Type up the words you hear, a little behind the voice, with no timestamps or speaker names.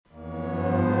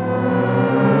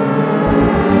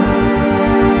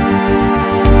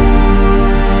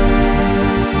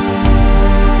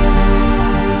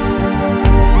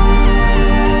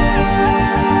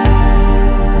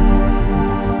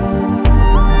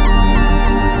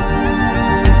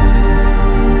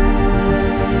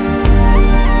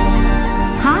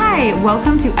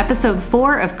Welcome to episode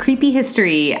 4 of Creepy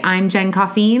History. I'm Jen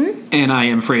Coffeen. And I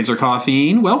am Fraser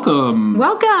Coffeen. Welcome.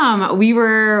 Welcome. We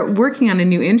were working on a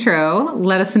new intro.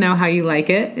 Let us know how you like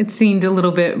it. It seemed a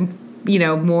little bit,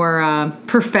 more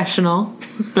professional.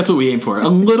 That's what we aim for. A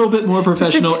little bit more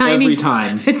professional every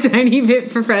time. A tiny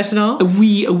bit professional. A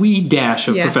wee dash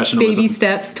of professionalism. Baby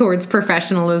steps towards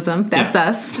professionalism. That's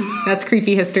us. That's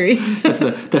Creepy History. That's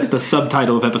the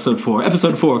subtitle of episode 4.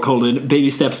 Episode 4, baby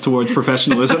steps towards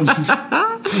professionalism.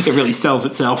 It really sells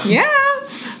itself. Yeah.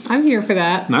 I'm here for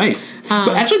that. Nice.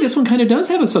 But actually, this one kind of does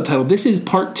have a subtitle. This is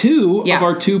part 2 of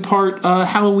our 2-part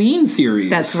Halloween series.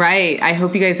 That's right. I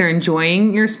hope you guys are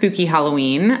enjoying your spooky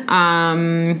Halloween.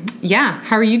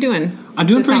 How are you doing? I'm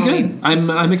doing pretty good.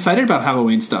 I'm excited about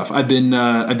Halloween stuff. I've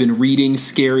been reading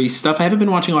scary stuff. I haven't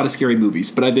been watching a lot of scary movies,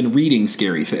 but I've been reading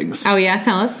scary things. Oh yeah,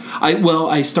 tell us.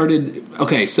 I started.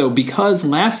 Okay, so because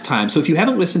last time, so if you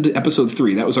haven't listened to episode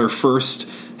 3, that was our first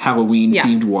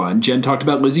Halloween-themed one. Jen talked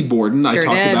about Lizzie Borden. I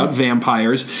talked about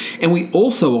vampires. And we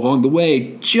also, along the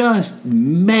way, just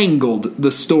mangled the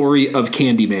story of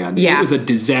Candyman. Yeah. It was a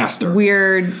disaster.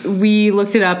 We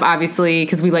looked it up, obviously,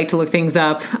 because we like to look things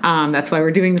up. That's why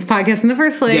we're doing this podcast in the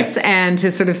first place. Yeah. And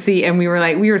to sort of see, and we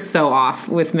were so off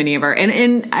with many of our,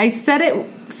 and I said it,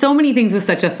 so many things with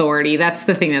such authority. That's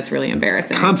the thing that's really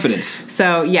embarrassing. Confidence.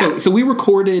 So, yeah. So we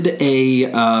recorded a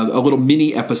little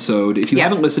mini episode. If you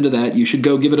haven't listened to that, you should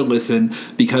go give it a listen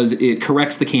because it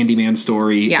corrects the Candyman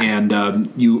story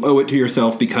and you owe it to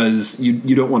yourself because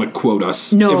you don't want to quote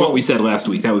us in what we said last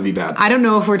week. That would be bad. I don't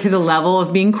know if we're to the level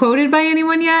of being quoted by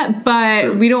anyone yet,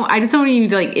 but I just don't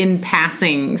even in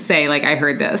passing say I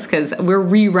heard this because we're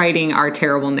rewriting our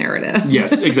terrible narrative.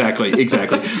 Yes, exactly.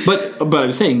 But I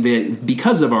was saying that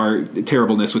because of our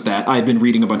terribleness with that, I've been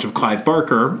reading a bunch of Clive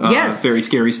Barker. Very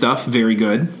scary stuff. Very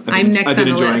good. I'm next on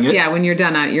the list. It. Yeah, when you're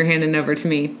done, you're handing over to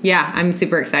me. Yeah, I'm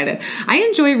super excited. I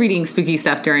enjoy reading spooky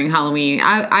stuff during Halloween.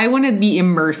 I want to be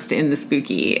immersed in the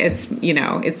spooky. It's,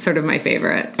 it's sort of my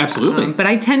favorite. Absolutely. But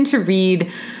I tend to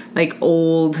read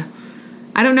old...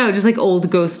 I don't know, just old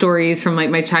ghost stories from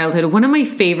my childhood. One of my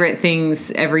favorite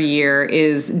things every year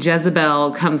is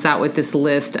Jezebel comes out with this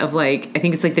list of I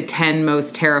think it's the 10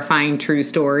 most terrifying true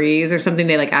stories or something.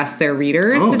 They ask their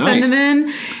readers to send them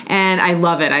in. And I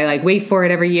love it. I wait for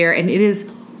it every year. And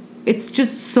it's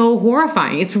just so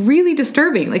horrifying. It's really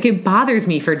disturbing. It bothers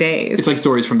me for days. It's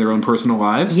stories from their own personal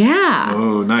lives? Yeah.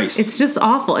 Oh, nice. It's just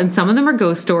awful. And some of them are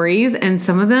ghost stories, and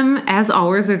some of them, as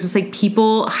always, are just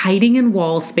people hiding in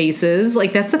wall spaces.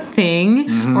 That's a thing.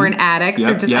 Mm-hmm. Or in attics.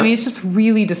 Yep, it's just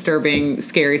really disturbing,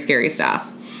 scary, scary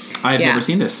stuff. I have never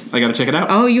seen this. I got to check it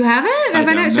out. Oh, you haven't? Have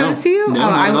I not shown it to you? No,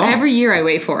 not at all. Every year I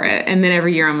wait for it. And then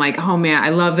every year I'm oh man, I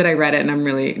love that I read it,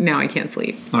 and now I can't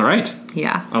sleep. All right.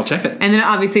 Yeah. I'll check it. And then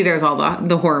obviously there's all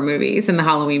the horror movies and the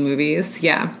Halloween movies.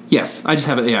 Yeah. Yes. I just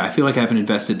haven't, I feel like I haven't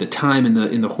invested the time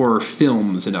in the horror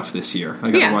films enough this year. I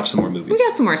got to watch some more movies. We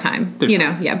got some more time. There's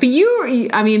yeah. But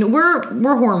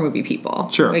we're horror movie people.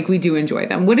 Sure. We do enjoy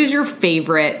them. What is your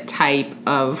favorite type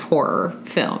of horror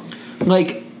film?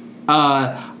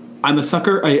 I'm a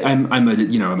sucker. I'm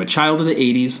a child of the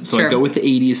 80s, so I go with the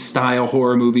 80s style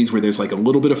horror movies where there's a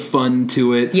little bit of fun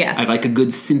to it. Yes. I like a good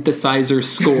synthesizer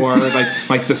score.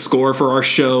 like the score for our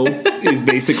show is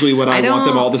basically what I want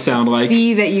them all to sound like.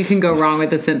 See that you can go wrong with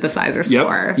the synthesizer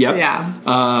score. Yep. Yeah.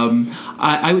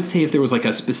 I would say if there was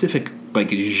a specific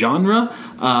genre,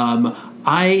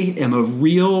 I am a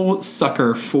real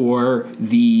sucker for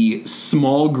the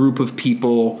small group of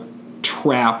people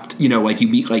trapped, you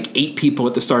meet 8 people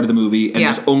at the start of the movie and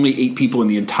there's only 8 people in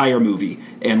the entire movie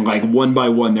and one by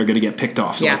one they're going to get picked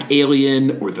off. So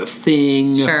Alien or The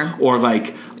Thing or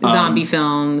zombie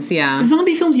films,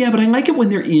 Zombie films, but I like it when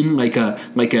they're in Night of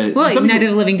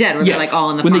the Living Dead where they're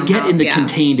all in the when farmhouse. They get in the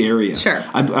contained area. Sure.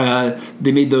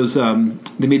 They made those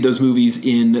movies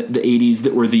in the 80s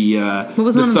that were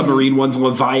the submarine ones,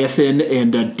 Leviathan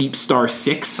and Deep Star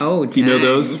 6. Oh, do you know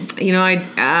those?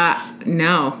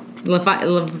 No.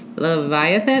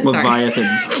 Leviathan?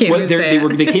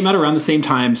 Sorry. They came out around the same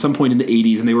time, some point in the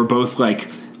 80s, and they were both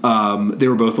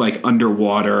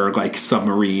underwater,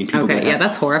 submarine people. Okay,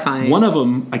 that's horrifying. One of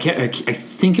them, I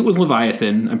think it was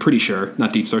Leviathan. I'm pretty sure,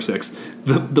 not Deep Star 6.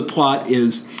 The plot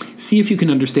is, see if you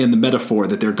can understand the metaphor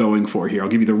that they're going for here. I'll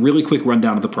give you the really quick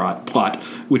rundown of the plot,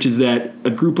 which is that a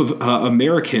group of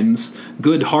Americans,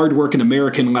 good, hard-working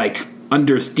American,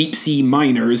 under deep sea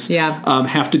miners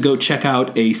have to go check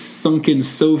out a sunken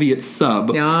Soviet sub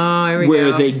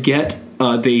where they get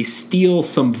they steal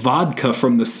some vodka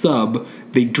from the sub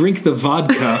They drink the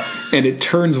vodka, and it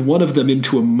turns one of them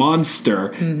into a monster.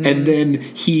 Mm-hmm. And then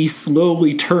he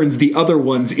slowly turns the other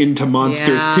ones into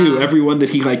monsters, too. Everyone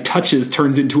that he, like, touches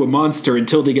turns into a monster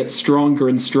until they get stronger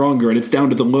and stronger. And it's down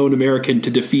to the lone American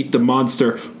to defeat the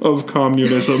monster of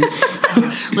communism.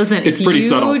 Listen, it's if pretty you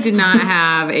subtle. did not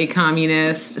have a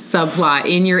communist subplot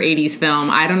in your 80s film,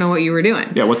 I don't know what you were doing.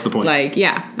 Yeah, what's the point? Like,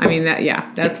 yeah. I mean,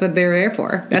 that's what they were there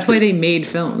for. That's why they made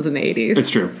films in the 80s. It's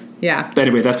true. Yeah.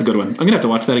 Anyway, that's a good one. I'm going to have to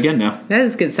watch that again now. That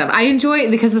is good stuff. I enjoy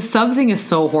it because the sub thing is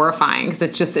so horrifying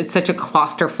because it's such a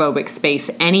claustrophobic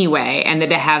space anyway, and that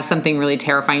to have something really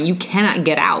terrifying, you cannot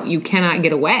get out. You cannot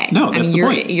get away. No, that's the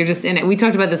point. You're just in it. We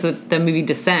talked about this with the movie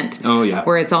Descent. Oh, yeah.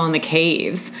 Where it's all in the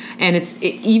caves. And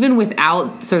even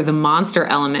without sort of the monster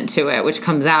element to it, which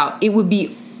comes out, it would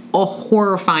be a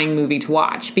horrifying movie to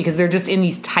watch because they're just in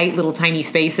these tight little tiny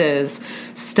spaces,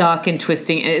 stuck and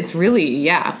twisting. And it's really,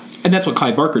 yeah. And that's what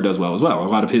Clive Barker does well as well. A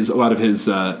lot of his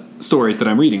stories that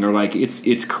I'm reading are like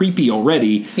it's creepy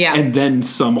already, and then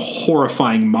some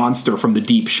horrifying monster from the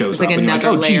deep shows it's up. Like and another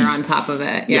you're like, layer geez. on top of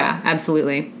it. Yeah,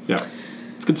 absolutely. Yeah,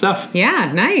 it's good stuff.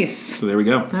 Yeah, nice. So there we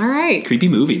go. All right, creepy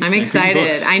movies. I'm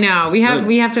excited. I know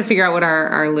we have to figure out what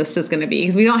our list is going to be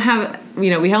because we don't have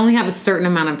we only have a certain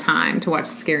amount of time to watch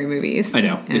scary movies. I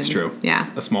know, it's true. Yeah,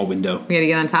 a small window. We got to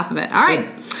get on top of it. All right.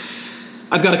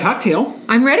 I've got a cocktail.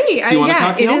 I'm ready. Do you want a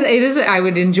cocktail? It is. I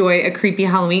would enjoy a creepy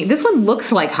Halloween. This one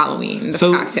looks like Halloween.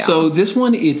 Cocktail. So this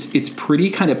one, it's pretty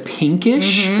kind of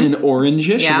pinkish and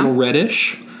orangish, a little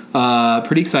reddish.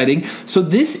 Pretty exciting. So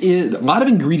this is a lot of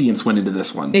ingredients went into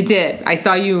this one. It did. I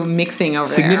saw you mixing over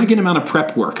Significant amount of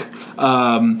prep work.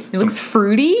 It looks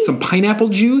fruity. Some pineapple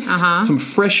juice, some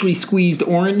freshly squeezed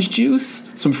orange juice,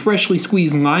 some freshly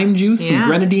squeezed lime juice, some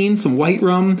grenadine, some white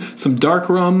rum, some dark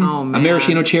rum, a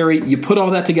maraschino cherry. You put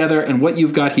all that together, and what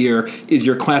you've got here is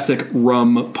your classic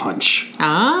rum punch.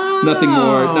 Oh.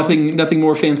 Nothing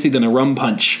more fancy than a rum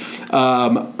punch.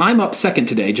 I'm up second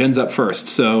today. Jen's up first,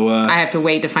 so I have to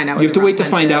wait to find out. You have to wait to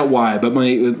find out why. But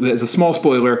as a small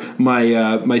spoiler,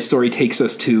 my story takes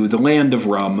us to the land of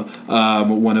rum,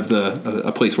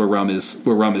 a place where rum is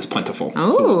plentiful.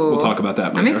 Oh, so we'll talk about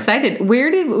that later. I'm excited.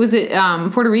 Was it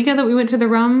Puerto Rico that we went to the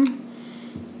rum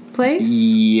place?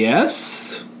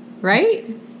 Yes. Right?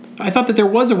 I thought that there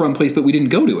was a rum place, but we didn't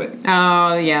go to it.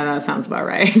 Oh, yeah, that sounds about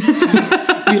right.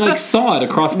 We saw it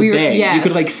across the bay. Yes. You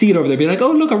could see it over there, be like,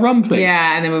 "Oh, look, a rum place."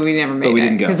 Yeah, and then we never made it. But we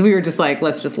didn't go because we were just like,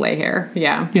 "Let's just lay here."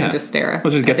 Yeah. And just stare.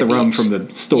 Let's just get the rum from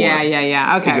the store.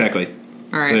 Yeah. Okay. Exactly.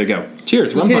 All right. So there you go.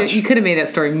 Cheers, rum punch. You could have made that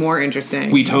story more interesting.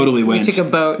 We totally went. We took a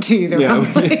boat to the rum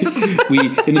place. We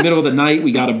in the middle of the night,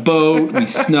 we got a boat. We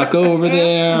snuck over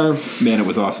there. Man, it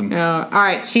was awesome. All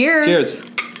right. Cheers. Cheers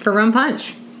for rum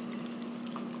punch.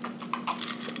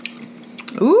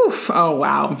 Oof. Oh,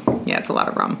 wow. Yeah, it's a lot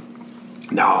of rum.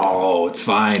 No, it's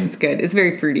fine. It's good. It's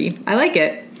very fruity. I like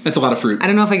it. It's a lot of fruit. I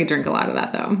don't know if I could drink a lot of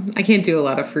that, though. I can't do a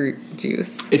lot of fruit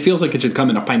juice. It feels like it should come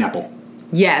in a pineapple.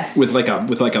 Yes. With like a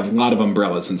lot of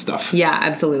umbrellas and stuff. Yeah,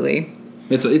 absolutely.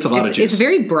 It's a lot of juice. It's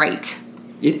very bright.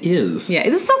 It is. Yeah,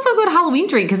 this is also a good Halloween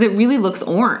drink because it really looks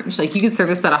orange. Like, you could serve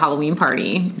this at a Halloween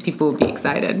party. People would be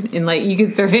excited. And, you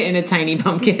could serve it in a tiny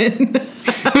pumpkin.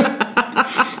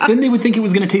 Then they would think it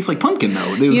was going to taste like pumpkin,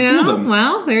 though. They would fool them.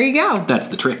 Well, there you go. That's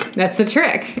the trick.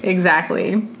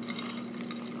 Exactly.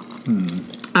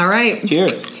 All right.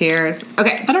 Cheers.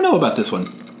 Okay. I don't know about this one.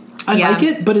 I like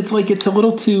it, but it's a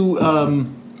little too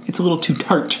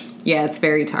tart. Yeah, it's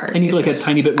very tart. I need a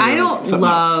tiny bit more. I don't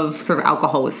love sort of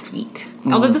alcohol with sweet.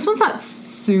 Although this one's not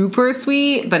super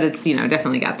sweet, but it's,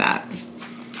 definitely got that.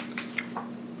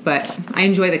 But I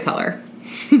enjoy the color.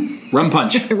 Rum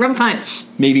punch. Rum punch.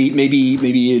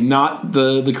 Maybe not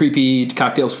the creepy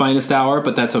cocktail's finest hour,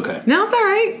 but that's okay. No, it's all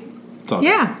right. It's all good.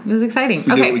 Yeah, it was exciting.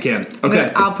 We do what we can.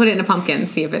 Okay. I'll put it in a pumpkin,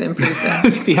 see if it improves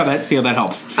it. see how that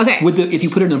helps. Okay. If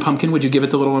you put it in a pumpkin, would you give it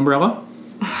the little umbrella?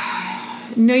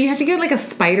 No, you have to give it a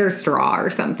spider straw or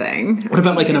something. What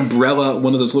about an umbrella,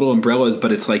 one of those little umbrellas,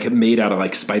 but it's made out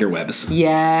of spider webs?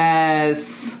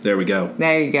 Yes. There we go.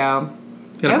 There you go.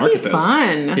 That would be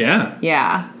fun. Yeah.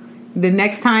 Yeah. The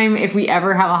next time, if we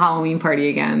ever have a Halloween party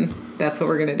again, that's what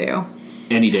we're going to do.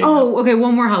 Any day. Oh, okay,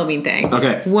 one more Halloween thing.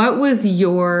 Okay. What do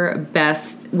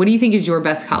you think is your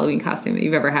best Halloween costume that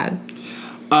you've ever had?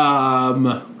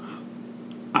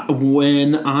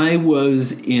 When I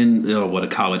was in, what a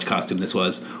college costume this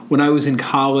was. When I was in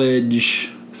college,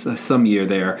 some year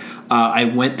there, I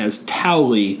went as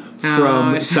Towley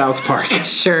from South Park.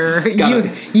 Sure.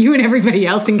 You and everybody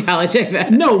else in college, I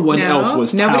bet. No one else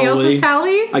was Towley. Nobody else was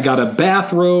Towley? I got a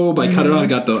bathrobe. I cut it on. I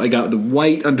got the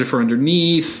white for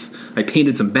underneath. I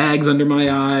painted some bags under my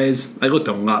eyes. I looked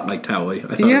a lot like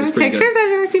Towelie. Do you have pictures? I've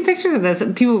never seen pictures of this.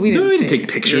 We didn't take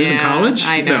pictures in college.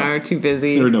 I know, we're too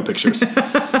busy. There were no pictures.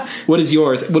 What is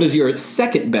yours? What is your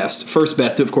second best? First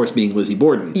best, of course, being Lizzie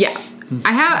Borden. Yeah.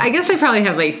 I guess I probably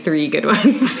have like 3 good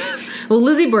ones. Well,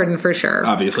 Lizzie Borden for sure.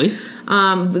 Obviously.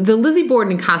 The Lizzie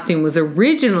Borden costume was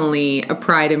originally a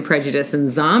Pride and Prejudice and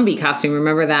zombie costume.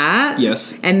 Remember that?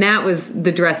 Yes. And that was,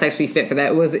 the dress actually fit for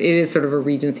that. It is sort of a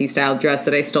Regency style dress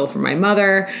that I stole from my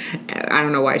mother. I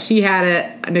don't know why she had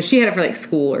it. No, she had it for like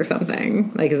school or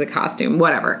something, like as a costume,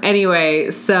 whatever.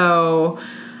 Anyway, so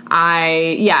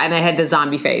and I had the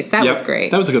zombie face. That was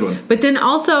great. That was a good one. But then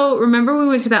also, remember we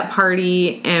went to that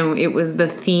party and the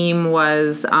theme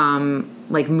was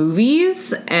like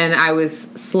movies, and I was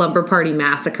Slumber Party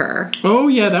Massacre. Oh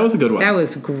yeah, that was a good one. That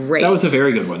was great. That was a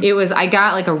very good one. I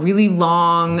got like a really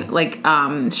long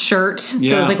shirt. So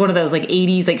it was like one of those like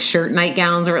 80s like shirt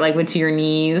nightgowns where it like went to your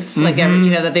knees, like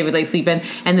that they would like sleep in,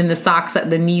 and then the socks,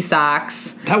 the knee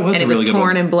socks. That was a really good one. And it was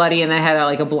torn and bloody, and I had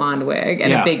a blonde wig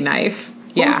and a big knife.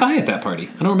 What was I at that party?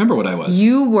 I don't remember what I was.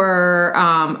 You were,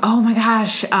 oh my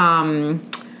gosh,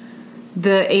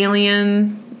 the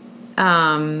alien.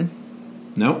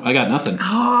 No, I got nothing.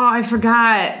 Oh, I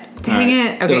forgot. Dang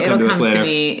it. Okay, it'll come to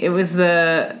me. It was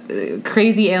the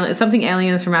crazy alien, something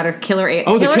aliens from outer killer.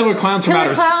 Oh, the killer clowns from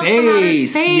outer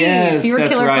space. Yes, you were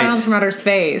that's killer right. Clowns from Outer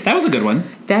Space. That was a good one.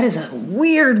 That is a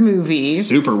weird movie.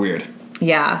 Super weird.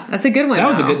 Yeah, that's a good one. That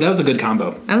was a good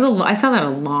combo. I saw that a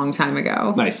long time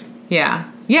ago. Nice. Yeah.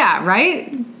 Yeah.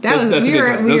 Right. That's a good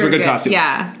costume. Those were good costumes.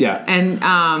 Yeah. Yeah. And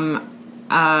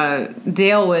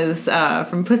Dale was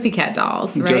from Pussycat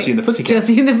Dolls, right? Josie and the Pussycats.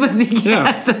 Josie and the Pussycats.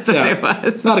 Yeah. That's what it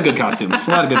was. A lot of good costumes.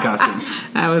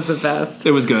 That was the best.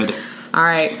 It was good. All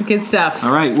right, good stuff.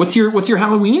 All right, what's your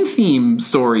Halloween theme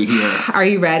story here? Are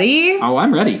you ready? Oh,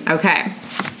 I'm ready. Okay.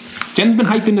 Jen's been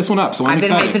hyping this one up, so I'm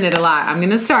excited. I've been hyping it a lot. I'm going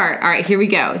to start. All right, here we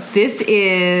go. This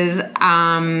is,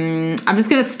 I'm just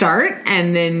going to start,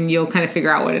 and then you'll kind of figure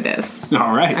out what it is.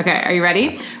 All right. Okay, are you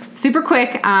ready? Super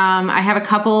quick. I have a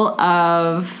couple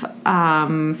of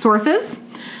sources.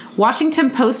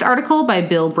 Washington Post article by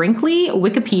Bill Brinkley,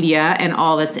 Wikipedia, and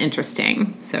all that's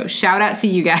interesting. So shout out to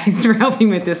you guys for helping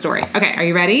with this story. Okay, are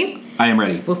you ready? I am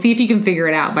ready. We'll see if you can figure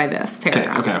it out by this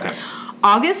paragraph. Okay.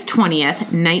 August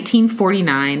 20th,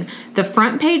 1949, the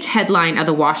front page headline of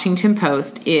the Washington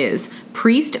Post is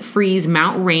Priest Frees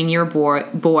Mount Rainier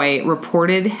boy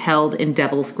reported held in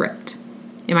devil's grip.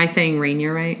 Am I saying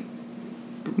Rainier right?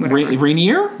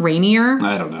 Rainier? Rainier?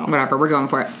 I don't know. Whatever, we're going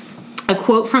for it. A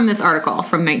quote from this article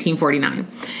from 1949.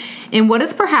 In what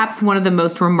is perhaps one of the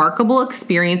most remarkable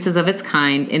experiences of its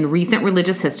kind in recent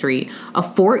religious history, a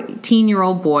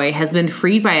 14-year-old boy has been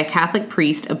freed by a Catholic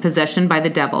priest of possession by the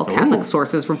devil, Catholic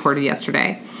sources reported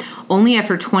yesterday. Only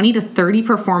after 20 to 30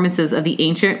 performances of the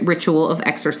ancient ritual of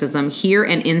exorcism here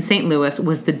and in St. Louis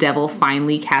was the devil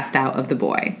finally cast out of the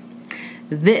boy.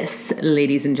 This,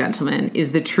 ladies and gentlemen,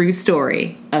 is the true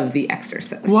story of The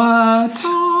Exorcist. What?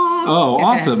 Oh,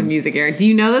 awesome. Some music here. Do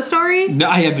you know the story? No,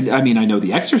 I know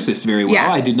The Exorcist very well.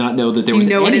 Yeah. I did not know that there was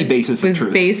any basis of truth.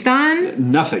 Was based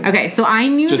on? Nothing. Okay, so I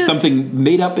knew just something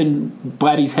made up in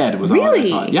Blatty's head was all I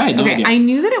thought. Yeah, I had no idea. I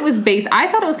knew that it was based. I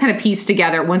thought it was kind of pieced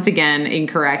together. Once again,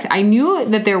 incorrect. I knew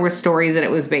that there were stories that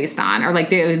it was based on, or like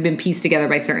they had been pieced together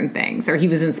by certain things, or he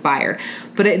was inspired.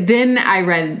 But then I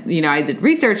read, I did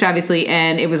research, obviously,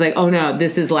 and it was like, oh no,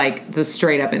 this is like the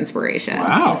straight up inspiration.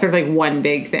 Wow. It was sort of like one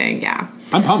big thing. Yeah.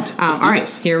 I'm pumped. All right,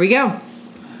 here we go.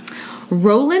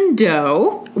 Roland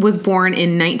Doe was born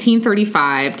in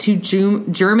 1935 to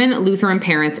German Lutheran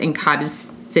parents in Cottage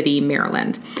City,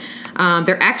 Maryland.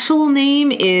 Their actual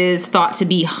name is thought to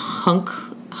be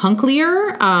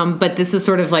Hunklier, but this is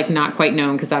sort of like not quite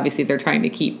known because obviously they're trying to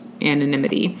keep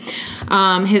anonymity.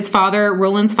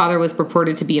 Roland's father was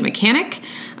purported to be a mechanic,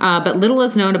 but little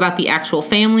is known about the actual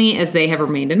family as they have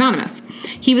remained anonymous.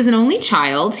 He was an only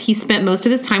child. He spent most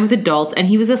of his time with adults, and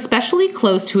he was especially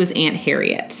close to his Aunt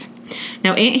Harriet.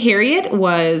 Now, Aunt Harriet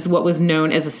was what was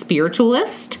known as a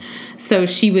spiritualist, so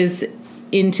she was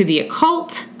into the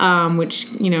occult, which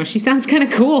she sounds kind of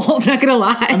cool. I'm not gonna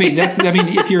lie.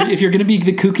 If you're gonna be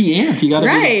the kooky aunt, you gotta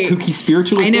be the kooky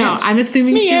spiritualist. I know. Aunt. I'm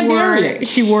assuming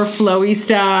she wore flowy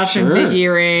stuff and big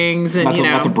earrings and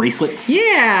lots of bracelets.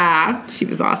 Yeah, she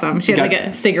was awesome. She had like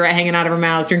a cigarette hanging out of her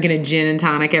mouth, drinking a gin and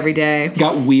tonic every day.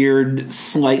 Got weird,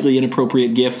 slightly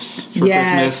inappropriate gifts for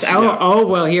Christmas. Oh,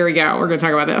 well, here we go. We're gonna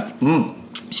talk about this.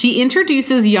 She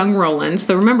introduces young Roland,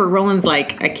 so remember, Roland's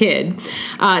like a kid,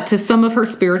 to some of her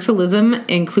spiritualism,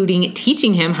 including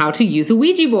teaching him how to use a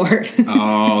Ouija board.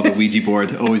 Oh, the Ouija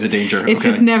board. Always a danger. It's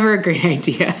just never a great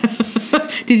idea.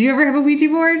 Did you ever have a Ouija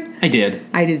board? I did.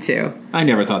 I did too. I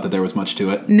never thought that there was much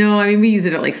to it. No, I mean, we used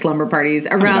it at like slumber parties.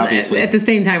 Around obviously. at the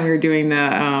same time we were doing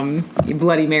the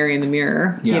Bloody Mary in the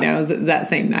mirror. Yeah. You know, it was that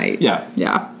same night. Yeah.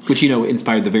 Yeah. Which,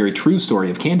 inspired the very true story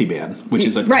of Candyman, which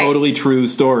is a Right. totally true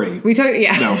story. We took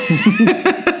yeah. No.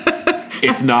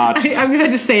 It's not. I'm gonna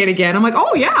just say it again. I'm like,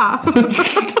 oh yeah.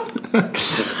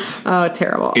 Oh,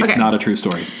 terrible. It's Okay. not a true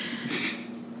story.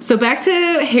 So back to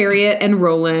Harriet and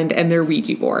Roland and their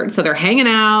Ouija board. So they're hanging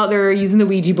out, they're using the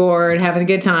Ouija board, having a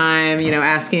good time,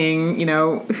 asking,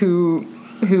 who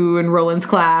in Roland's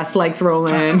class likes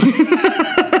Roland.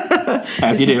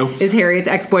 As you do. Is Harriet's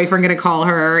ex-boyfriend going to call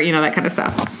her? That kind of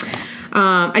stuff.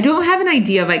 I don't have an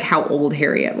idea of like how old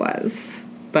Harriet was.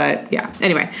 But yeah,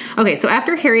 anyway. Okay, so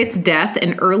after Harriet's death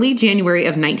in early January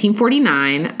of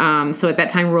 1949, so at that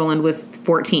time Roland was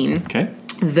 14. Okay.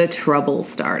 The trouble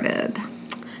started.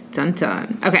 Dun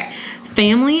dun. Okay.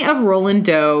 Family of Roland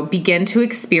Doe began to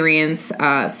experience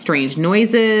strange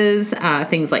noises,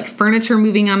 things like furniture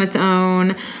moving on its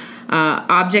own,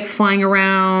 objects flying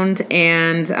around,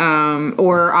 and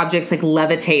or objects like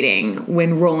levitating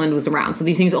when Roland was around. So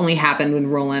these things only happened when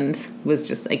Roland was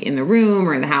just like in the room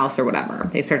or in the house or whatever.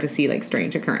 They start to see like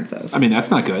strange occurrences. I mean,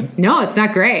 that's not good. No, it's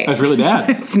not great. That's really bad.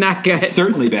 It's not good.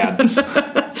 Certainly bad.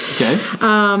 Okay.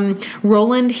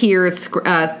 Roland hears,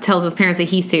 tells his parents that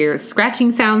he hears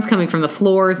scratching sounds coming from the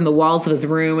floors and the walls of his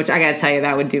room, which I gotta tell you,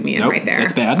 that would do me in Nope, right there.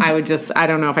 that's bad. I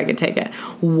don't know if I could take it.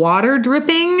 Water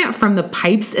dripping from the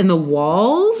pipes in the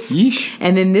walls. Yeesh.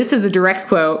 And then this is a direct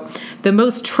quote. The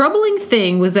most troubling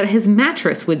thing was that his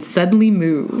mattress would suddenly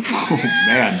move. Oh,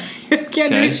 man.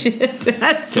 Can't Okay. do shit.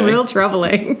 That's Okay. real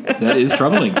troubling. That is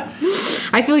troubling.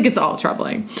 I feel like it's all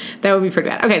troubling. That would be pretty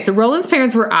bad. Okay, so Roland's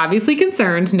parents were obviously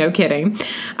concerned, no kidding.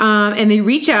 And they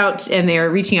reach out, and they're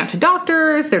reaching out to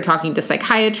doctors. They're talking to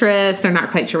psychiatrists. They're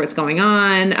not quite sure what's going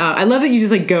on. I love that you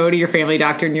just like go to your family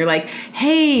doctor and you're like,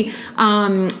 hey,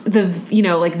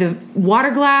 the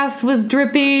water glass was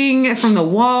dripping from the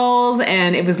walls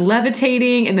and it was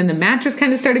levitating, and then the mattress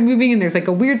kind of started moving and there's like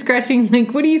a weird scratching.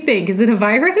 Like, what do you think? Is it a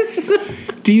virus?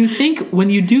 Do you think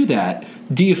when you do that,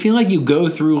 do you feel like you go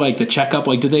through like the checkup?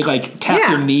 Like, do they like tap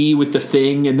Yeah. your knee with the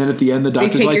thing, and then at the end the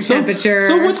doctor's take like, your temperature.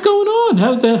 So what's going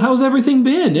on? How's everything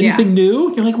been? Anything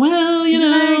new? You're like, well,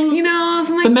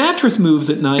 So I'm the like, matress moves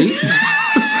at night.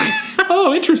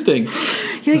 Oh, interesting.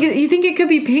 you're like, you think it could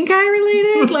be pink eye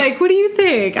related? Like, what do you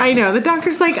think? I know. The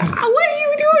doctor's like, what are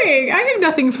you doing? I have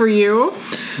nothing for you.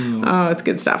 Oh, it's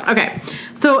good stuff. Okay.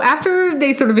 So after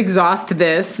they sort of exhaust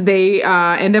this, they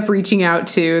end up reaching out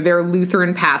to their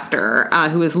Lutheran pastor,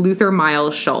 who is Luther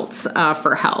Miles Schultz,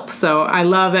 for help. So I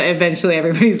love that eventually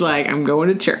everybody's like, I'm going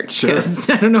to church because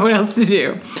I don't know what else to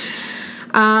do.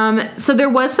 So there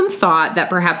was some thought that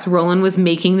perhaps Roland was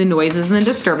making the noises and the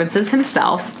disturbances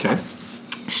himself. Okay.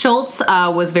 Schultz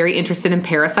was very interested in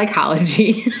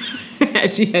parapsychology,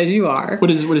 as you are. What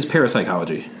is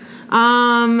parapsychology?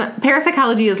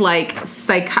 Parapsychology is like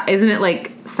isn't it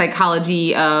like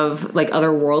psychology of like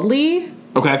otherworldly?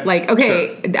 Okay. Like,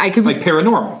 okay, Sure. I could be Like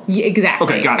paranormal. Yeah, exactly.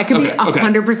 Okay, got it. I could Okay, be okay.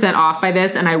 100% off by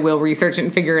this, and I will research it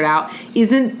and figure it out.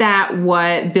 Isn't that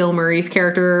what Bill Murray's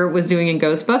character was doing in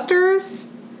Ghostbusters?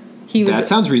 That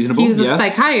sounds reasonable. He was yes. a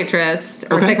psychiatrist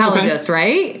or Okay, psychologist,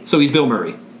 right? So he's Bill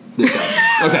Murray. This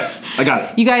guy. Okay, I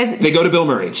got it. You guys, They go to Bill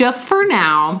Murray. just for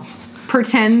now,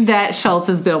 pretend that Schultz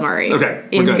is Bill Murray. Okay,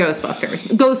 in we're good.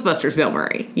 Ghostbusters Bill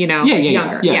Murray. Yeah,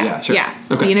 younger. yeah, sure.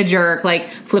 Okay. Being a jerk, like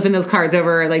flipping those cards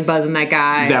over, like buzzing that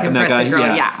guy, to Zapping that impress guy, the girl.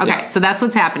 yeah, Okay, yeah. so that's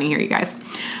what's happening here, you guys.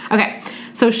 Okay.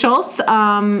 So Schultz,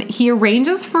 he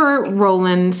arranges for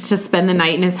Roland to spend the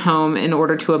night in his home in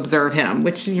order to observe him,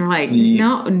 which you're like,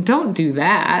 no, don't do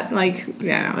that. Like,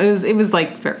 it was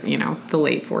like, the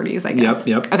late 40s, I guess.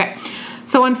 Yep. Okay.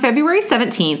 So on February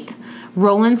 17th,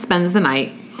 Roland spends the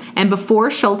night, and before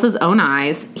Schultz's own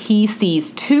eyes, he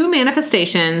sees two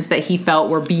manifestations that he felt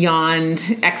were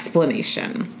beyond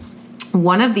explanation.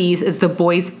 One of these is the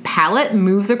boy's pallet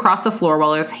moves across the floor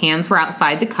while his hands were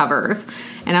outside the covers.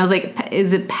 And I was like,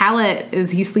 is it pallet?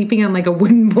 Is he sleeping on like a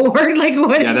wooden board? Like,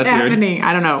 what is that's happening? weird.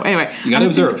 I don't know. Anyway. You gotta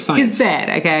observe science. His bed,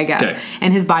 okay, I guess. Okay.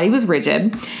 And his body was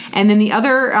rigid. And then the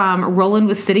other, Roland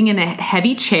was sitting in a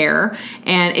heavy chair,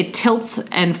 and it tilts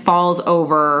and falls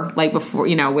over, like before,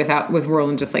 with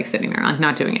Roland just like sitting there, like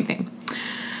not doing anything.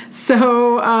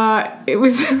 So it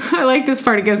was, I like this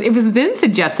part. It goes, it was then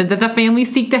suggested that the family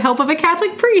seek the help of a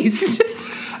Catholic priest.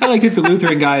 I like that the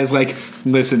Lutheran guy is like,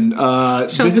 listen,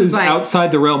 this is like,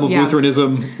 outside the realm of yeah.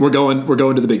 Lutheranism. We're going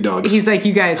to the big dogs. He's like,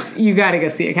 you guys, you got to go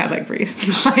see a Catholic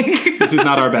priest. Like, this is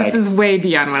not our bag. This is way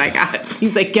beyond what I got.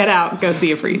 He's like, get out, go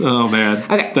see a priest. Oh man.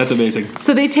 Okay. That's amazing.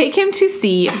 So they take him to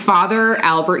see Father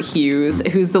Albert Hughes,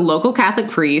 who's the local Catholic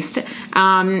priest,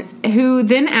 who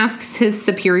then asks his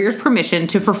superior's permission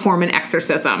to perform an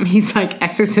exorcism. He's like,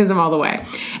 exorcism all the way.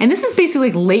 And this is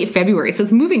basically like late February, so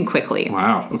it's moving quickly.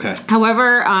 Wow. Okay.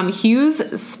 However,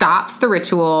 Hughes stops the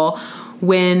ritual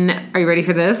when, are you ready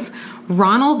for this?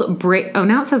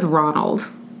 Now it says Ronald.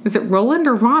 Is it Roland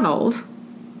or Ronald?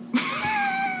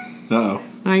 Uh-oh.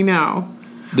 I know.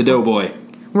 The doughboy.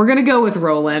 We're going to go with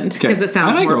Roland because it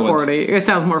sounds more 40. It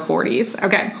sounds more 40s.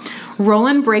 Okay.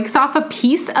 Roland breaks off a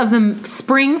piece of the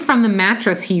spring from the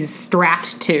mattress he's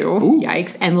strapped to. Ooh.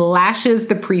 Yikes. And lashes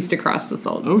the priest across the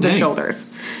shoulders.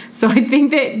 So I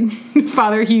think that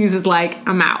Father Hughes is like,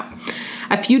 I'm out.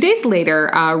 A few days later,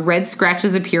 red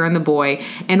scratches appear on the boy,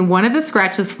 and one of the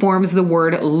scratches forms the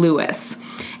word Louis.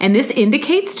 And this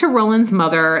indicates to Roland's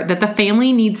mother that the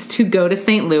family needs to go to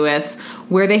St. Louis,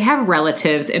 where they have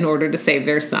relatives, in order to save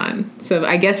their son. So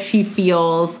I guess she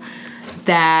feels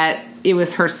that it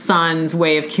was her son's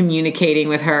way of communicating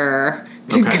with her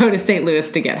to go to St. Louis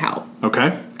to get help.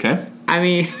 Okay. I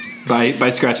mean... By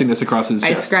scratching this across his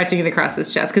chest. By scratching it across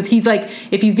his chest. Because he's like,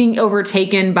 if he's being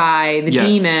overtaken by the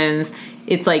demons,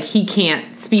 it's like he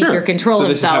can't speak or control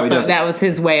himself. So that was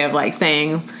his way of like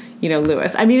saying,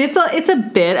 Louis. I mean, it's a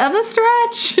bit of a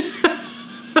stretch.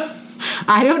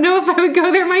 I don't know if I would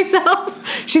go there myself.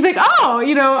 She's like,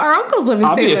 our uncles live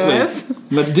in St. Louis.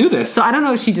 Let's do this. So I don't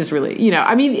know if she just really,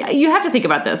 I mean, you have to think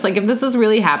about this. Like, if this is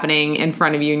really happening in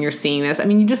front of you and you're seeing this, I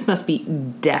mean, you just must be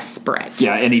desperate.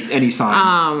 Yeah, any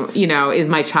sign. Is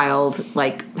my child,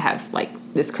 have,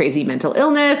 this crazy mental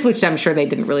illness, which I'm sure they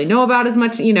didn't really know about as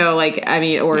much,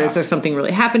 is there something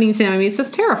really happening to him? I mean, it's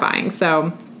just terrifying.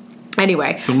 So,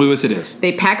 anyway. So, Louis it is.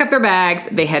 They pack up their bags.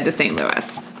 They head to St.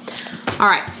 Louis. All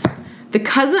right. A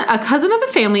cousin of the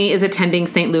family is attending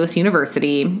St. Louis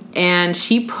University, and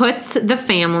she puts the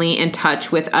family in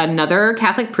touch with another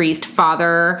Catholic priest,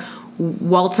 Father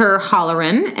Walter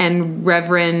Holleran and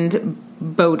Reverend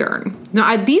Bodern.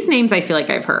 Now, these names I feel like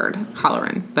I've heard.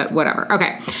 Holleran, but whatever.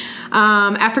 Okay.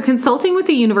 After consulting with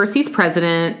the university's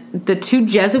president, the two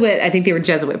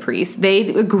Jesuit priests, they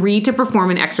agreed to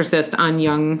perform an exorcist on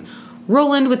young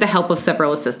Roland with the help of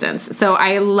several assistants. So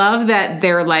I love that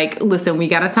they're like, listen, we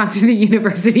got to talk to the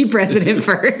university president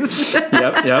first.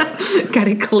 Yep. Got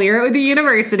to clear it with the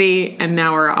university. And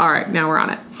now we're on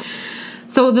it.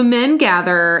 So the men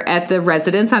gather at the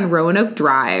residence on Roanoke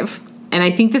Drive. And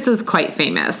I think this is quite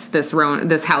famous, this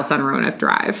house on Roanoke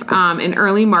Drive, in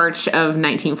early March of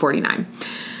 1949.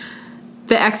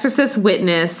 The exorcist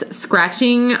witnessed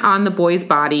scratching on the boy's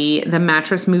body, the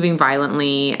mattress moving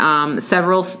violently,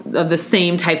 several of the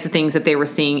same types of things that they were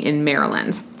seeing in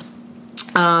Maryland.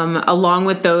 Along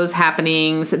with those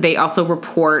happenings, they also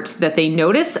report that they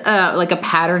notice a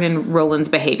pattern in Roland's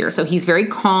behavior. So he's very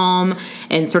calm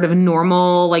and sort of a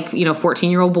normal,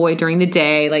 14-year-old boy during the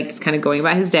day, just kind of going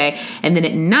about his day. And then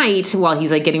at night, while he's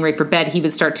getting ready for bed, he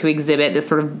would start to exhibit this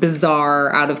sort of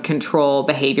bizarre, out of control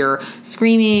behavior,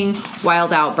 screaming,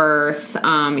 wild outbursts.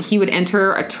 He would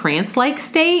enter a trance-like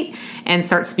state and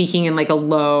start speaking in a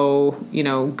low,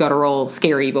 guttural,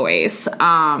 scary voice.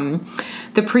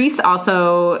 The priests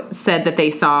also said that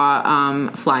they saw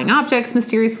flying objects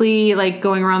mysteriously,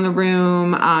 going around the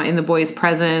room in the boy's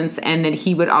presence, and that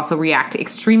he would also react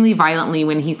extremely violently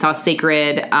when he saw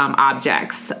sacred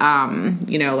objects,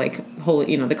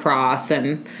 holy, the cross,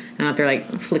 and I don't know if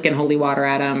they're flicking holy water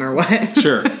at him or what.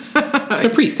 Sure, the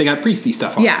priests, they got priesty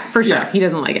stuff on. Yeah, for sure. Yeah. He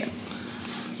doesn't like it.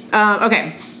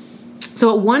 Okay.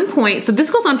 So at one point, so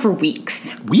this goes on for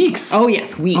weeks. Weeks? Oh,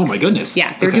 yes, weeks. Oh, my goodness.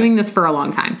 Yeah, they're doing this for a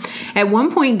long time. At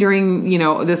one point during,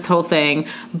 this whole thing,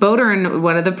 Bodern,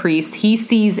 one of the priests, he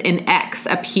sees an X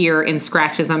appear in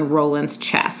scratches on Roland's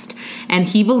chest. And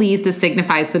he believes this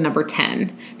signifies the number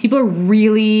 10. People are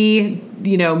really,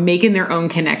 making their own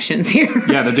connections here.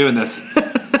 Yeah, they're doing this.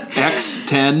 X,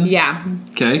 10. Yeah.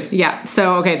 Okay. Yeah.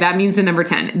 So, that means the number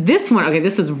 10. This one,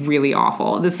 this is really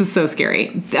awful. This is so scary.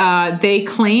 They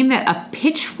claim that a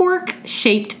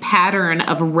pitchfork-shaped pattern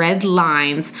of red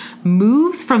lines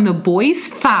moves from the boy's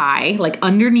thigh,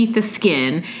 underneath the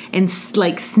skin, and,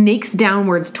 snakes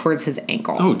downwards towards his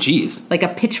ankle. Oh, geez. Like a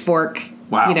pitchfork.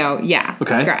 Wow. Yeah.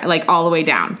 Okay. All the way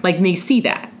down. They see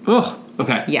that. Oh,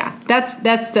 okay. Yeah. That's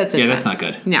intense. Yeah, that's not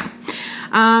good. No.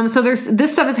 So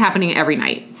this stuff is happening every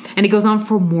night. And it goes on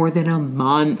for more than a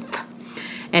month.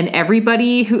 And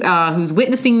everybody who's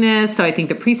witnessing this, so I think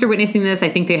the priests are witnessing this. I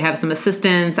think they have some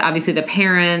assistants, obviously the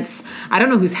parents. I don't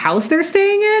know whose house they're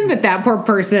staying in, but that poor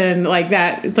person, like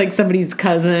that, it's like somebody's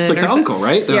cousin. It's like the uncle,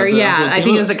 right? Yeah, I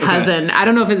think it was a cousin. Okay. I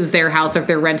don't know if it was their house or if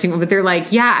they're renting one, but they're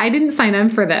like, yeah, I didn't sign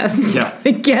up for this. Yeah.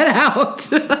 Get out.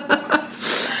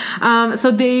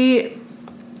 So they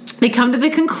come to the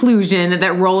conclusion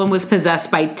that Roland was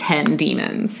possessed by 10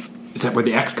 demons. Is that where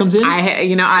the X comes in? I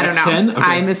don't know. X10? Okay.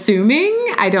 I'm assuming.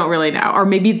 I don't really know. Or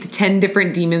maybe the 10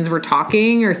 different demons were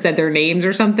talking or said their names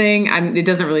or something. It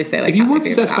doesn't really say. Like, if you were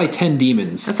possessed by 10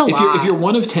 demons, that's a lot. If you're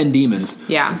one of 10 demons,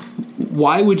 yeah.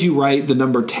 Why would you write the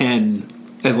number 10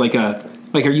 as like a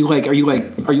are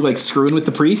you screwing with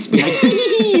the priest? Be like,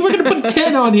 we're gonna put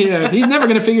 10 on here. He's never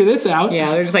gonna figure this out.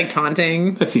 Yeah, they're just like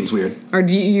taunting. That seems weird. Or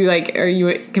do you are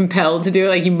you compelled to do it?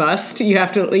 Like you must. You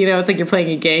have to. It's like you're playing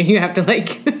a game. You have to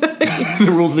like.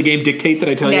 The rules of the game dictate that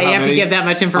I tell you. Yeah, how you have many, to give that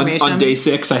much information. On day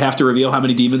 6, I have to reveal how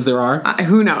many demons there are.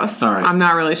 Who knows? All right. I'm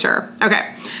not really sure.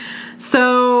 Okay.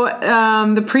 So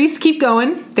the priests keep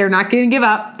going. They're not going to give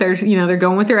up. They're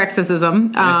going with their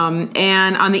exorcism. Yeah.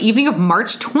 And on the evening of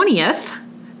March 20th,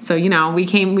 so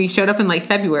we showed up in like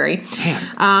February.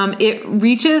 Damn. It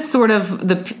reaches sort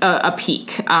of a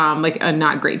peak, like a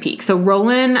not great peak. So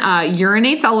Roland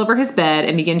urinates all over his bed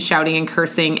and begins shouting and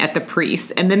cursing at the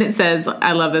priest. And then it says,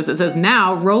 I love this. It says,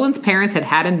 now Roland's parents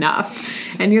had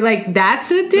enough. And you're like,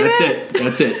 that's it.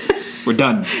 That's it. We're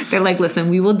done. They're like, listen,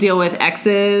 we will deal with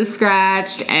X's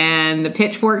scratched and the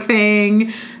pitchfork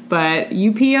thing, but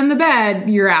you pee on the bed,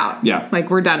 you're out. Yeah.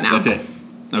 Like, we're done now. That's it.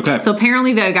 Okay. So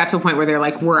apparently they got to a point where they're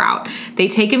like, we're out. They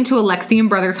take him to Alexian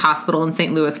Brothers Hospital in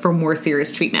St. Louis for more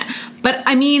serious treatment. But,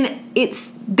 I mean,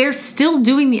 they're still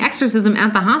doing the exorcism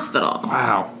at the hospital.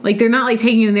 Wow. Like, they're not, like,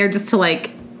 taking him there just to,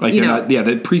 like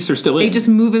the priests are still in. They just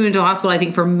move him into a hospital, I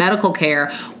think, for medical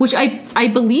care, which I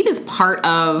believe is part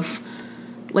of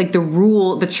like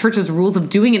the church's rules of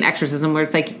doing an exorcism, where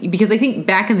it's like, because I think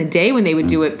back in the day when they would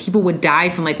do it, people would die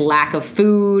from like lack of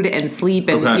food and sleep,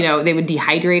 and they would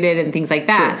dehydrated and things like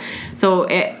that. Sure. So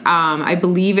I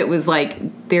believe it was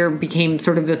like there became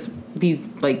sort of these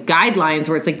like guidelines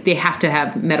where it's like they have to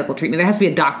have medical treatment. There has to be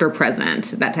a doctor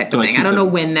present, that type of thing. I don't know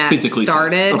when that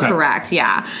started. Okay. Correct.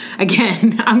 Yeah.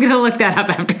 Again, I'm gonna look that up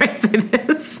after I say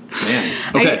this.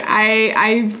 Man. Okay.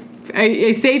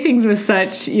 I say things with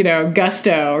such,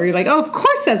 gusto, or you're like, oh, of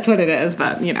course that's what it is.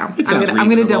 But, I'm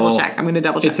going to double check.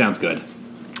 It sounds good.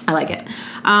 I like it.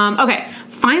 Okay.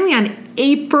 Finally, on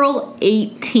April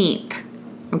 18th.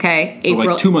 Okay. So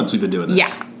like 2 months we've been doing this.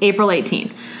 Yeah. April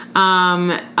 18th.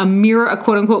 A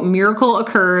quote unquote miracle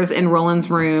occurs in Roland's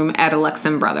room at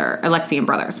Alexian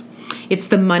Brothers. It's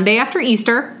the Monday after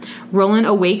Easter. Roland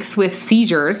awakes with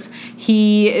seizures.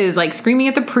 He is like screaming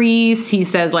at the priest. He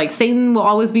says like, Satan will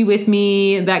always be with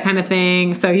me, that kind of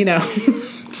thing. So,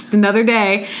 just another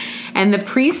day. And the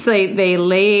priests, they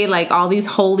lay like all these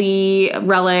holy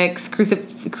relics,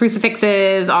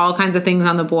 crucifixes, all kinds of things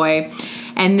on the boy.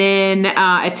 And then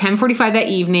at 10:45 that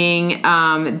evening,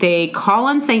 they call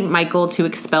on St. Michael to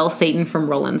expel Satan from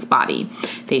Roland's body.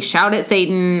 They shout at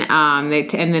Satan, and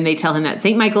then they tell him that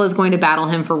St. Michael is going to battle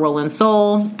him for Roland's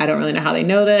soul. I don't really know how they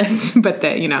know this, but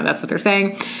that's what they're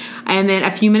saying. And then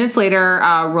a few minutes later,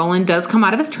 Roland does come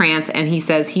out of his trance, and he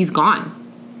says he's gone.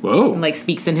 Whoa. And, like,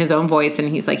 speaks in his own voice, and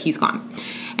he's like, he's gone.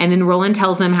 And then Roland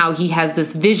tells them how he has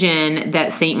this vision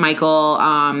that St. Michael,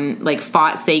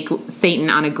 fought Satan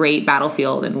on a great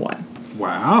battlefield and won.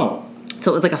 Wow.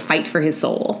 So it was like a fight for his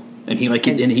soul. And he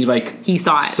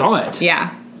saw it. Saw it.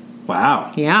 Yeah.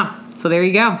 Wow. Yeah. So there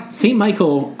you go. St.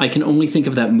 Michael, I can only think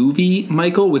of that movie,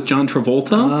 Michael, with John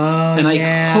Travolta. Oh, and I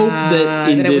hope that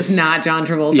it was not John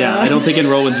Travolta. Yeah, I don't think in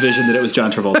Roland's vision that it was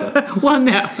John Travolta. Well,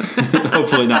 no.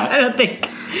 Hopefully not. I don't think.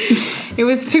 It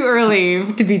was too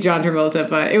early to be John Travolta,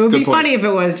 but it would be funny if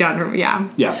it was John Travolta. Yeah.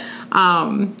 Yeah.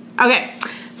 Okay.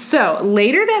 So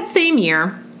later that same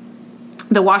year,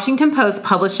 the Washington Post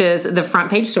publishes the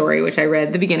front page story, which I read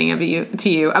at the beginning to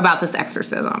you, about this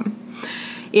exorcism.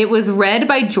 It was read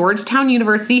by Georgetown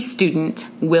University student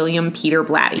William Peter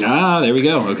Blatty. Ah, there we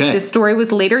go. Okay. This story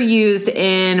was later used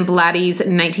in Blatty's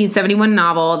 1971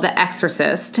 novel, The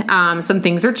Exorcist. Some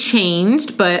things are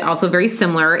changed, but also very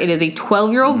similar. It is a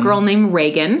 12-year-old girl named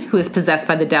Reagan who is possessed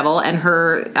by the devil, and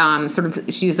her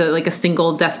she's a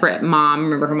single, desperate mom.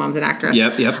 Remember, her mom's an actress.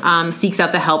 Yep. Seeks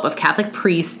out the help of Catholic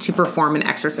priests to perform an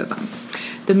exorcism.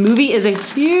 The movie is a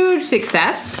huge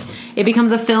success. It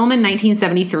becomes a film in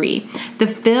 1973. The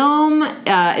film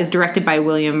is directed by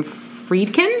William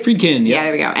Friedkin. Friedkin, yeah. Yeah,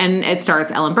 there we go. And it stars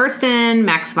Ellen Burstyn,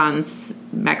 Max von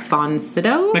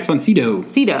Sydow. Max von Sydow.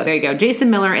 Sydow, there you go. Jason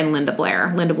Miller and Linda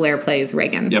Blair. Linda Blair plays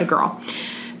Reagan, the girl.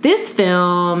 This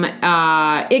film,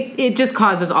 it just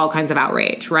causes all kinds of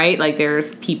outrage, right? Like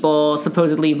there's people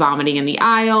supposedly vomiting in the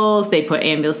aisles. They put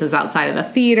ambulances outside of the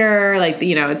theater. Like,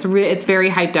 you know, it's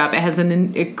very hyped up. It has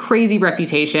a crazy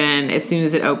reputation as soon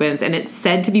as it opens, and it's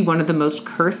said to be one of the most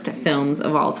cursed films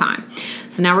of all time.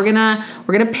 So now we're gonna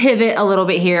pivot a little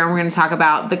bit here, and we're gonna talk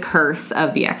about the curse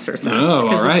of The Exorcist. Oh,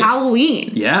 all right. It's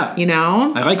Halloween. Yeah. You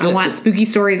know? I like this. I want spooky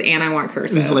stories and I want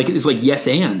curses. It's like yes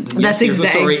and. That's yes,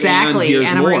 exactly.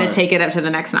 And we're more. going to take it up to the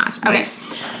next notch. Okay. Nice.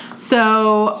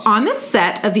 So on the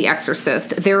set of The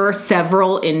Exorcist, there are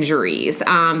several injuries.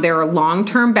 There are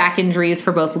long-term back injuries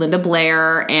for both Linda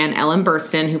Blair and Ellen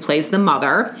Burstyn, who plays the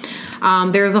mother.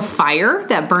 There's a fire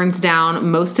that burns down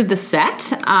most of the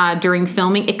set during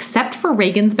filming, except for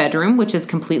Reagan's bedroom, which is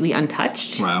completely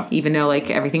untouched. Wow. Even though like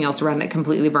everything else around it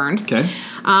completely burned. Okay.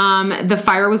 The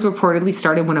fire was reportedly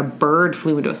started when a bird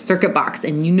flew into a circuit box,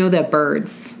 and you know that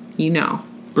birds,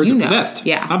 Birds are possessed.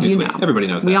 Yeah, obviously. Everybody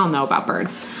knows that. We all know about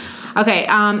birds. Okay,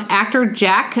 actor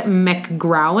Jack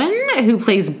McGowan, who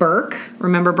plays Burke,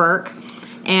 remember Burke,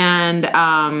 and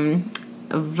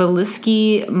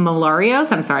Valisky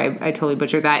Malarios, I'm sorry, I totally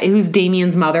butchered that, who's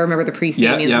Damien's mother, remember the priest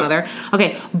Damien's mother?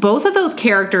 Okay, both of those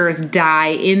characters die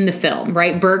in the film,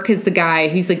 right? Burke is the guy,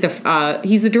 he's like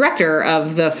he's the director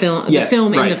of the film, in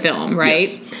the film,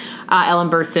 right? Yes. Ellen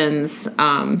Burstyn's,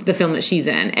 the film that she's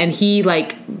in, and he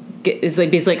is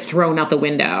basically thrown out the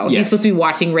window. Yes. He's supposed to be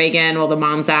watching Reagan while the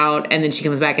mom's out, and then she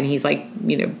comes back and he's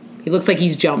he looks like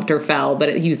he's jumped or fell,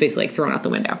 but he was basically thrown out the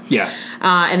window. Yeah.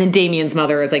 And then Damien's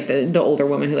mother is the older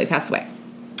woman who passed away.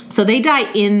 So they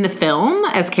die in the film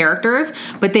as characters,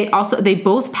 but they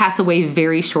both pass away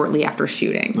very shortly after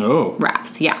shooting. Oh.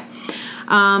 Wraps, yeah.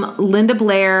 Linda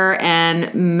Blair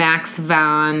and Max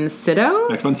von Sydow. I'm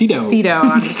just going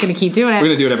to keep doing it. We're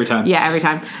going to do it every time. Yeah, every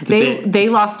time. They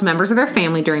lost members of their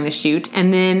family during the shoot.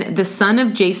 And then the son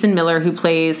of Jason Miller, who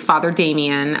plays Father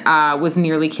Damien, was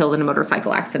nearly killed in a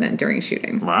motorcycle accident during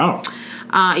shooting. Wow.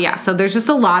 Yeah, so there's just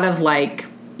a lot of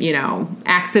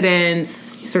accidents,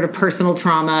 sort of personal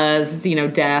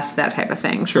traumas, death, that type of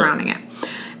thing surrounding it.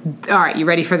 All right, you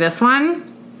ready for this one?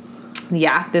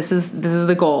 Yeah, this is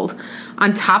the gold.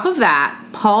 On top of that,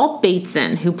 Paul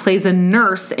Bateson, who plays a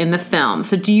nurse in the film.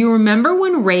 So do you remember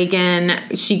when Reagan,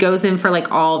 she goes in for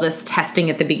all this testing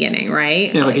at the beginning,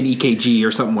 right? Yeah, like an EKG or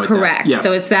something like that. Correct. Yes.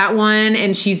 So it's that one,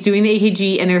 and she's doing the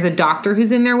EKG, and there's a doctor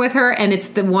who's in there with her, and it's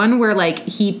the one where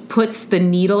he puts the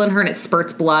needle in her and it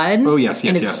spurts blood. Oh, yes.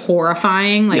 And it's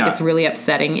horrifying. It's really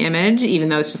upsetting image, even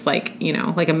though it's just like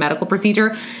a medical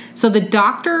procedure. So the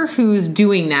doctor who's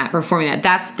doing that, performing that,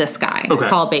 that's this guy,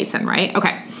 Paul Bateson, right?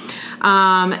 Okay.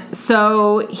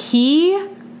 So he,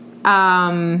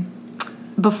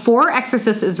 before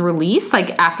Exorcist is released,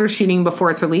 after shooting before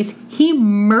it's released, he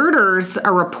murders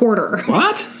a reporter.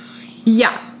 What?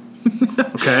 Yeah.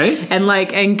 Okay.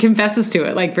 And confesses to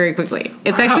it, very quickly.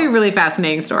 It's actually a really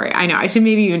fascinating story. I know. I should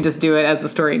maybe even just do it as a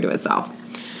story into itself.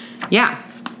 Yeah.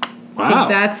 Wow. So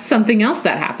that's something else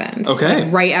that happened. Okay.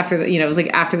 Right after it was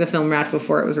after the film wrapped,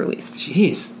 before it was released.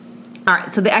 Jeez. All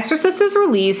right, so The Exorcist is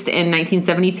released in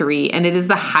 1973, and it is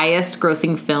the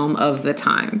highest-grossing film of the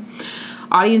time.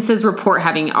 Audiences report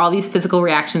having all these physical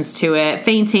reactions to it: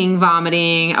 fainting,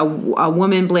 vomiting. A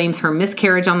woman blames her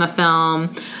miscarriage on the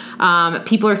film.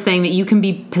 People are saying that you can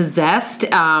be possessed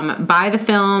by the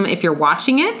film if you're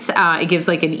watching it. It gives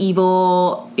It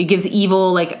gives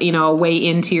evil a way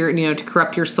into your to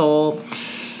corrupt your soul.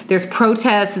 There's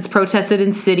protests. It's protested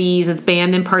in cities. It's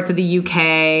banned in parts of the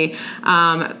UK.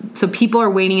 So people are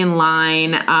waiting in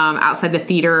line outside the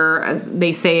theater.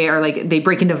 They say, they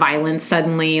break into violence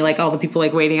suddenly. All the people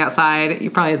waiting outside.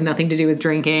 It probably has nothing to do with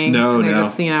drinking. No.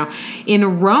 Just,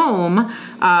 in Rome,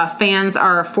 fans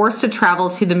are forced to travel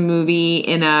to the movie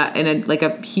in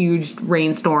a huge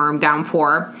rainstorm,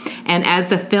 downpour. And as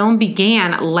the film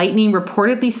began, lightning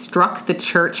reportedly struck the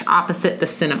church opposite the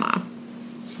cinema.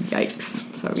 Yikes.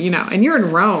 So, and you're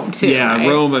in Rome, too. Yeah, right?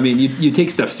 Rome, you take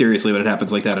stuff seriously when it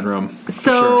happens like that in Rome.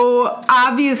 So,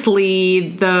 obviously,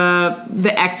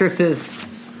 the Exorcist,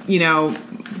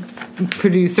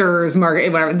 producers,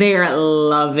 market, whatever, they're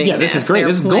loving this. Yeah, this is great.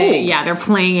 This is gold. Yeah, they're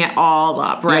playing it all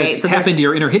up, right? Yeah, so tap into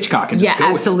your inner Hitchcock and just go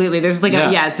absolutely. with it. There's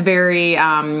it's very,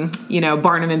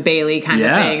 Barnum and Bailey kind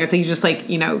of thing. So you just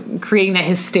creating that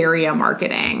hysteria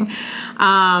marketing.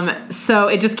 So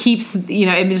it just keeps,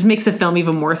 it just makes the film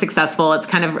even more successful. It's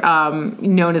kind of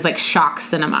known as shock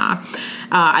cinema.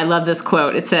 I love this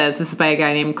quote. It says, this is by a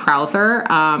guy named Crowther.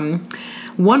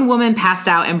 One woman passed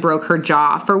out and broke her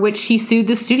jaw, for which she sued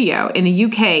the studio. In the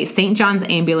UK, St. John's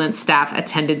ambulance staff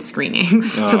attended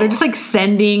screenings. So they're just like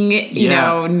sending, you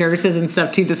know, nurses and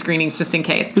stuff to the screenings just in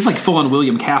case. This is like full-on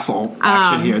William Castle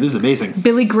action here. This is amazing.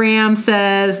 Billy Graham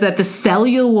says that the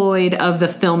celluloid of the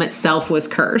film itself was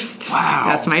cursed. Wow.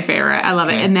 That's my favorite. I love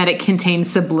it. And that it contains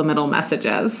subliminal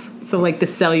messages. So like the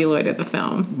celluloid of the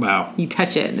film. Wow. You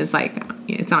touch it and it's like,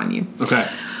 it's on you. Okay.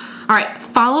 All right.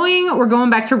 We're going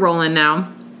back to Roland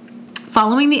now.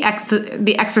 Following the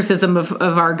exorcism of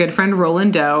our good friend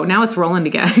Roland Doe, now it's Roland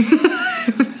again.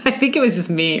 I think it was just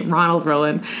me, Ronald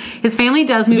Roland. His family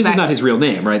does move back. This is not his real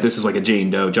name, right? This is like a Jane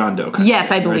Doe, John Doe kind yes, of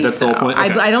thing, I believe right? That's so. the whole point?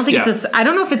 Okay. I don't think it's I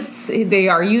don't know if they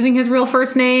are using his real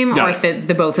first name or if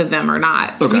the both of them are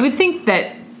not. Okay. You would think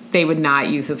that they would not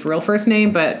use his real first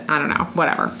name, but I don't know.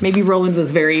 Whatever. Maybe Roland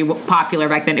was very popular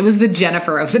back then. It was the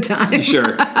Jennifer of the time.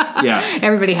 Sure. Yeah.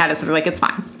 Everybody had it, so they're like, it's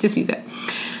fine. Just use it.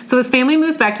 So his family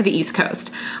moves back to the East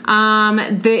Coast.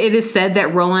 It is said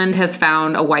that Roland has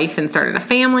found a wife and started a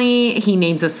family. He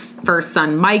names his first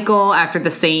son Michael after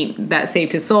the saint that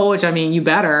saved his soul, which, I mean, you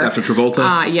better. After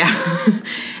Travolta? Yeah.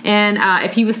 And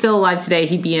if he was still alive today,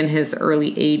 he'd be in his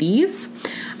early 80s.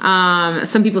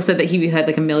 Some people said that he had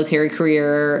like a military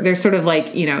career. There's sort of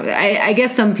like, you know, I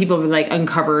guess some people have like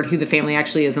uncovered who the family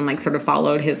actually is and like sort of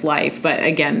followed his life. But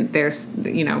again, there's,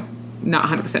 you know, not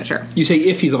 100% sure. You say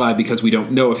if he's alive because we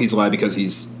don't know if he's alive because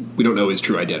we don't know his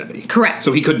true identity. Correct.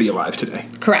 So he could be alive today.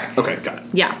 Correct. Okay, got it.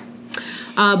 Yeah.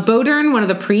 Bodern, one of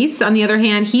the priests, on the other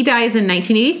hand, he dies in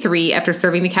 1983 after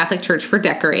serving the Catholic Church for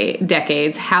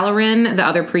decades. Halloran, the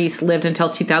other priest, lived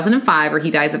until 2005, where he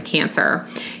dies of cancer.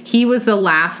 He was the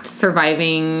last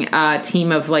surviving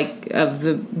team of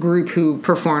the group who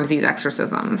performed these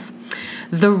exorcisms.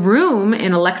 The room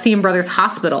in Alexian Brothers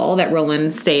Hospital that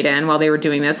Roland stayed in while they were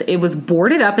doing this, it was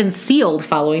boarded up and sealed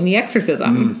following the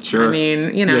exorcism. Sure. I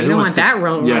mean, you know, you don't want that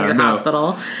room in your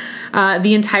hospital.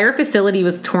 The entire facility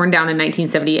was torn down in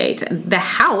 1978. The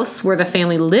house where the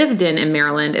family lived in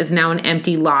Maryland is now an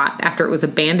empty lot after it was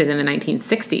abandoned in the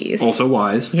 1960s. Also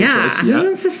wise. Yeah. Who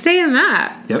wants to stay in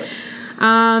that? Yep.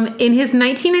 In his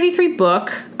 1993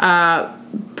 book,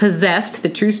 Possessed, The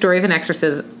True Story of an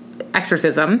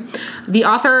Exorcism, the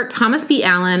author Thomas B.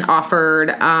 Allen offered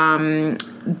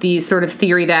the sort of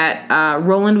theory that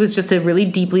Roland was just a really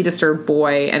deeply disturbed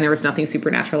boy and there was nothing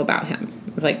supernatural about him.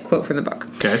 It's like quote from the book.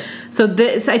 Okay. So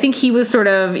this, I think he was sort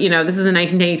of, you know, this is in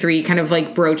 1983, kind of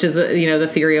like broaches, you know, the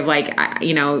theory of like,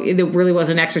 you know, it really was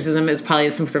an exorcism. It was probably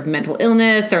some sort of mental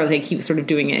illness or like he was sort of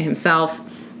doing it himself.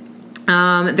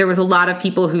 There was a lot of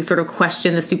people who sort of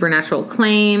questioned the supernatural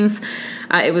claims.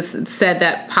 It was said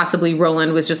that possibly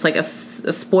Roland was just like a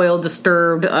spoiled,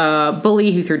 disturbed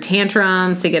bully who threw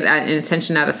tantrums to get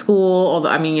attention out of school. Although,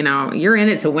 I mean, you know, you're in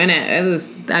it to win it.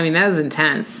 That was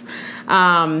intense.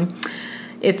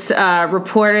 It's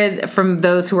reported from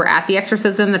those who were at the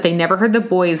exorcism that they never heard the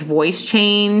boy's voice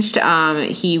changed.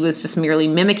 He was just merely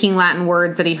mimicking Latin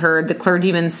words that he heard the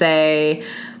clergyman say.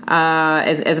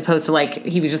 As opposed to like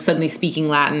he was just suddenly speaking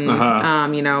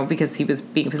Latin, you know, because he was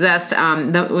being possessed.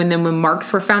 When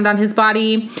marks were found on his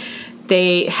body,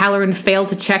 Halloran failed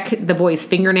to check the boy's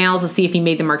fingernails to see if he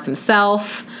made the marks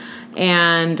himself,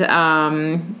 and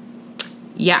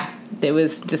there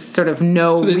was just sort of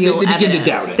no real evidence. They begin to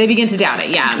doubt it. They begin to doubt it,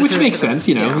 yeah. Which makes sense,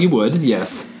 you know. You would,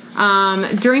 yes.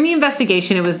 During the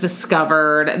investigation, it was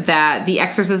discovered that the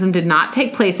exorcism did not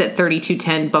take place at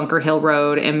 3210 Bunker Hill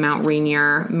Road in Mount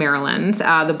Rainier, Maryland.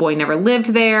 The boy never lived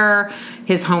there.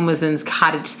 His home was in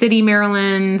Cottage City,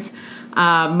 Maryland.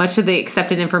 Much of the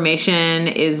accepted information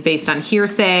is based on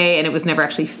hearsay, and it was never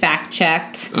actually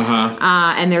fact-checked.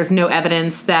 And there's no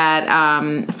evidence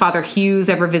that Father Hughes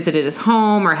ever visited his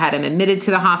home or had him admitted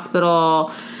to the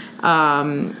hospital.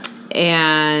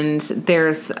 And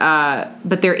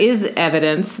but there is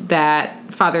evidence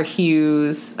that Father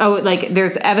Hughes,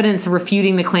 there's evidence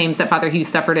refuting the claims that Father Hughes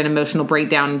suffered an emotional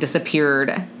breakdown and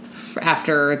disappeared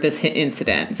after this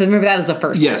incident. So remember, that was the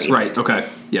first Yes, priest. right, okay,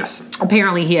 yes.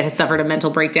 Apparently he had suffered a mental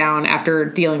breakdown after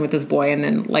dealing with this boy and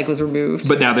then, was removed.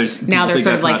 But now there's sort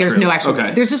of there's no actual,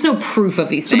 there's just no proof of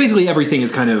these things. So basically everything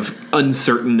is kind of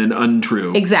uncertain and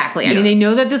untrue. Exactly. I mean, they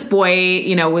know that this boy,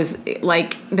 you know, was,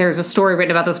 there's a story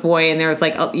written about this boy and there was,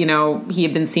 you know, he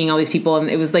had been seeing all these people and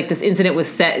it was this incident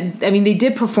was set. I mean, they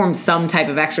did perform some type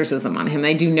of exorcism on him.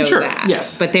 I do know that.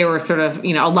 Yes. But they were sort of,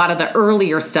 you know, a lot of the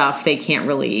earlier stuff they can't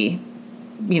really,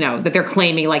 you know, that they're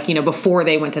claiming, before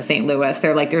they went to St. Louis,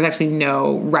 they're there's actually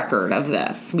no record of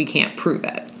this. We can't prove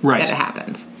it. Right. That it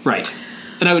happened. Right.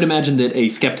 And I would imagine that a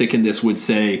skeptic in this would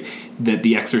say that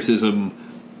the exorcism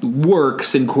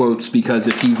works, in quotes, because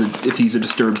if he's a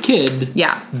disturbed kid,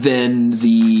 then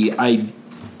the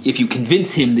if you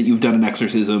convince him that you've done an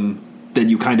exorcism, then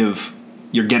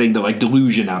you're getting the like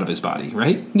delusion out of his body,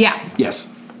 right? Yeah.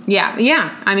 Yes.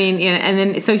 Yeah. I mean, and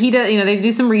then so he does. They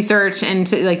do some research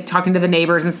and like talking to the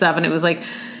neighbors and stuff, and it was like,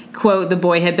 quote, the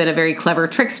boy had been a very clever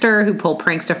trickster who pulled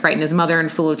pranks to frighten his mother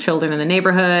and fool children in the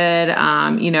neighborhood.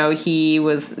 He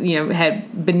was,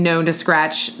 had been known to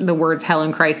scratch the words hell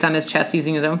and Christ on his chest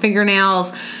using his own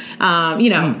fingernails. I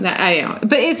know.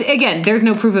 But it's, again, there's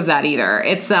no proof of that either.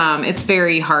 It's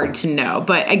very hard to know.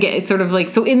 But again, it's sort of like,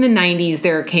 so in the 90s,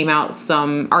 there came out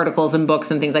some articles and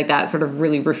books and things like that sort of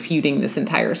really refuting this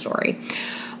entire story.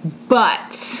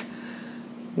 But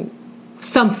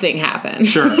something happened.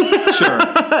 Sure.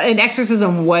 An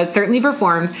exorcism was certainly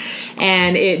performed,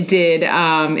 and it did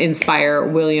inspire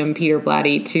William Peter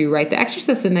Blatty to write The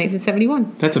Exorcist in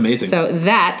 1971. That's amazing. So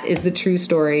that is the true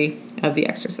story of The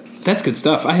Exorcist. That's good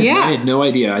stuff. I had no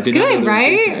idea. I did not know there was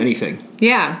based on anything.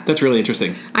 Yeah. That's really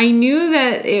interesting. I knew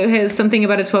that it has something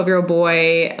about a 12-year-old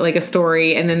boy, like a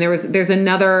story, and then there's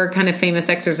another kind of famous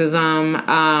exorcism.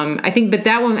 I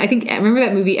remember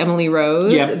that movie Emily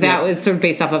Rose. Yeah, that was sort of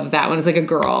based off of that one. It's like a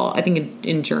girl, I think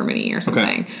in Germany or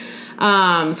something. Okay.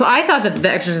 So I thought that The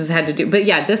Exorcist had to do, but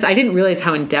yeah, I didn't realize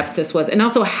how in depth this was, and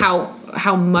also how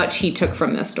much he took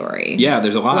from this story. Yeah,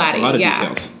 there's a lot of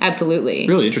details. Absolutely,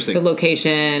 really interesting. The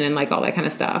location and like all that kind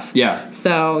of stuff. Yeah.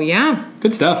 So yeah,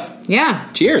 good stuff. Yeah.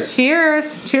 Cheers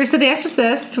to The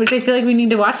Exorcist, which I feel like we need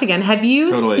to watch again. Have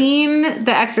you seen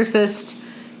The Exorcist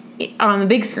on the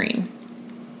big screen?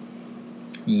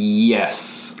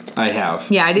 Yes, I have.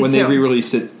 Yeah, I did when too. When they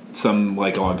re-released it. Some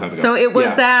like a long time ago. So it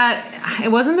was it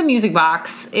wasn't the Music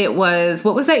Box. It was,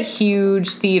 what was that huge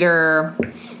theater it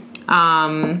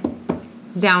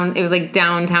was like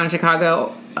downtown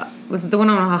Chicago. Was it the one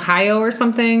on Ohio or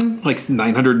something? Like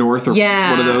 900 North or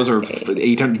one of those, or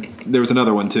 800. There was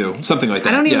another one too, something like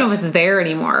that. I don't even know if it's there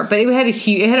anymore, but it had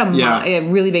a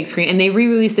really big screen, and they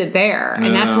re-released it there,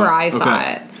 and that's where I saw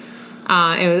it.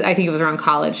 I think it was around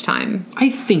college time. I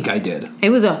think I did. It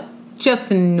was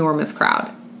just an enormous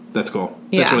crowd. That's cool.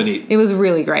 That's really neat. It was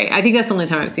really great. I think that's the only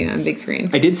time I've seen it on the big screen.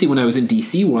 I did see when I was in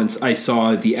DC once. I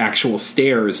saw the actual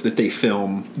stairs that they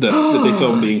film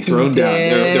being thrown down.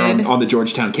 They're on the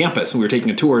Georgetown campus, and we were taking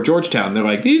a tour of Georgetown. They're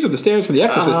like, these are the stairs from The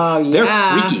Exorcist. Oh, yeah.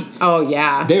 They're freaky. Oh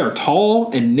yeah. They are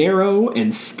tall and narrow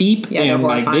and steep, and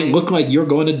like they look like you're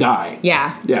going to die.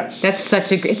 Yeah. Yeah. It's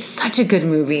such a good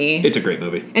movie. It's a great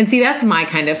movie. And see, that's my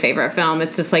kind of favorite film.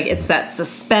 It's just like, it's that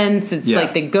suspense. It's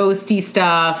like the ghosty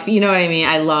stuff. You know what I mean?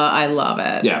 I love it.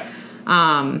 Yeah.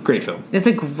 Great film. It's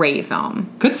a great film.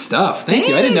 Good stuff. Thank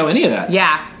you. I didn't know any of that.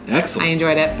 Yeah. Excellent. I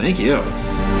enjoyed it. Thank you.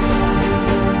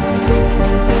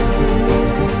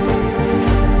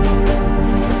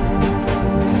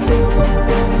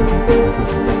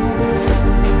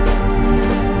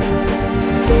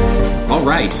 All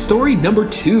right, story number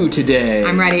 2 today.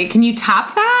 I'm ready. Can you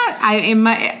top that?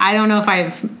 I don't know if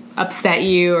I've upset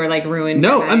you or like ruined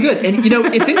No, your night. I'm good. And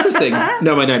it's interesting.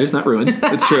 No, my night is not ruined.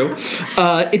 It's true.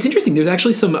 It's interesting. There's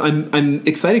actually I'm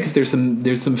excited because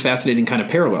there's some fascinating kind of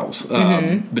parallels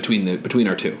between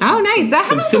our two. Oh, nice. That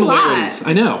some happens similarities. a lot.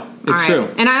 I know. It's true.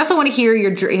 And I also want to hear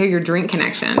your drink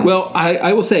connection. Well,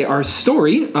 I will say our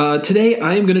story today.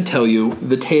 I am going to tell you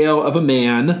the tale of a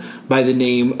man by the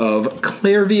name of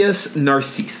Clervius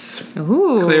Narcisse.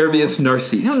 Ooh, Clervius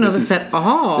Narcisse. I don't know this at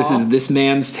all. This is this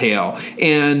man's tale,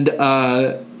 and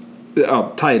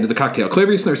I'll tie into the cocktail.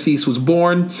 Clervius Narcisse was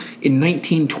born in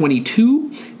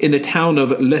 1922 in the town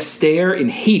of Lestaire in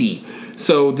Haiti.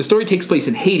 So the story takes place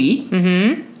in Haiti,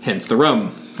 hence the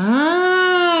rum.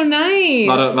 Oh, nice.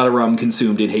 A lot of rum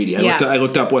consumed in Haiti. I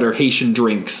looked up what are Haitian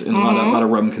drinks, and a lot of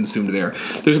rum consumed there.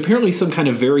 There's apparently some kind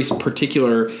of very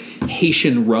particular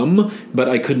Haitian rum, but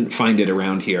I couldn't find it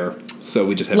around here. So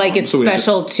we just have like rum. it's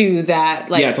special to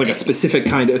that. Like, yeah, it's like a specific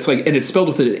kind of. It's like, and it's spelled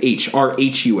with an H,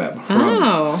 RHUM.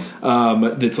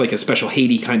 Oh, that's like a special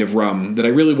Haiti kind of rum that I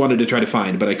really wanted to try to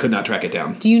find, but I could not track it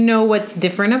down. do you know what's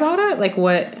different about it? Like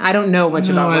what? I don't know much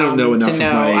about. I don't know enough to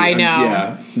know. I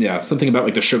know. Yeah. Something about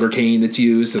like the sugar cane that's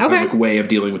used. It's like a way of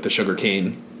dealing with the sugar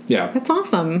cane. Yeah, that's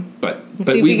awesome. But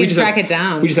see if we can just track it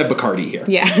down. We just have Bacardi here.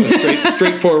 Yeah,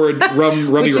 straightforward rummy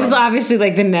which rum. is obviously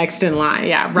like the next in line.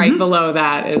 Yeah, right below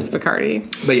that is Bacardi.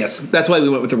 But yes, that's why we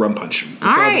went with the rum punch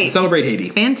to celebrate Haiti.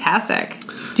 Fantastic.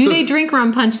 Do they drink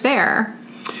rum punch there?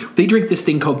 They drink this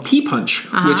thing called tea punch,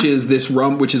 which is this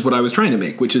rum, which is what I was trying to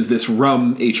make, which is this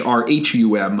rum,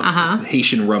 HRHUM,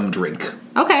 Haitian rum drink.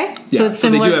 Okay. Yeah, so it's so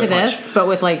they similar do to have this, but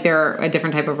with like a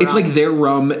different type of rum. It's like their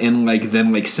rum and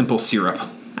then simple syrup.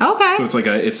 Okay. So it's like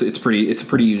it's a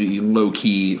pretty low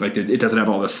key. Like it doesn't have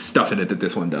all the stuff in it that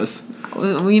this one does.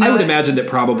 Well, you know, I would imagine that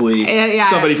probably Yeah.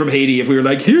 somebody from Haiti, if we were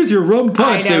like, "Here's your rum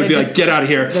punch," they would be like, "Get out of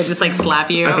here." They'll just like slap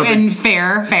you. And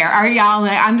fair. Are y'all?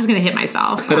 I'm just gonna hit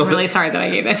myself. I'm really sorry that I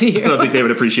gave that to you. I don't think they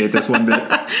would appreciate this one bit.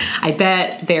 I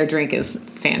bet their drink is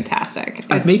fantastic.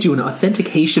 I've made you an authentic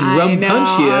Haitian I rum know. punch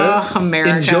here. Oh,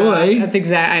 America. Enjoy. That's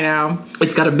exact. I know.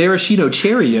 It's got a maraschino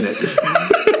cherry in it.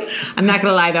 I'm not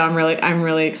gonna lie though. I'm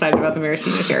really excited about the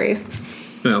maraschino cherries.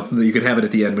 Well, you can have it at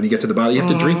the end when you get to the bottom. You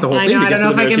have to drink the whole thing to get to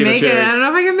the maraschino cherry. I don't know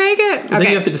if I can make it. Then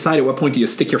you have to decide at what point do you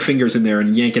stick your fingers in there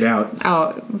and yank it out.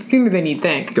 Oh, sooner than you'd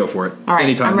think. Go for it. All right,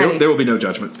 Anytime. I'm ready. There will be no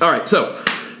judgment. All right, so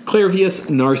Clervius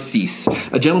Narcisse,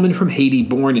 a gentleman from Haiti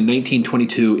born in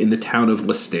 1922 in the town of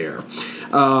Lister.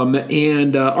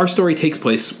 Our story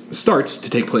starts to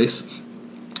take place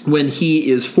when he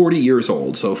is 40 years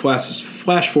old. So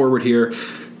fast forward here,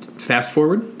 fast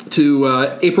forward to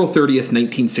April 30th,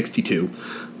 1962.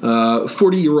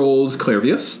 40-year-old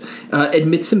Clervius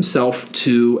admits himself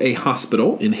to a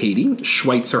hospital in Haiti,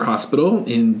 Schweitzer Hospital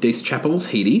in Des Chapelles,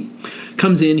 Haiti.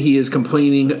 Comes in, he is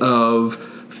complaining of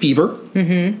fever,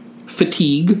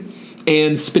 fatigue,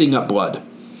 and spitting up blood.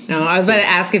 No, I was about to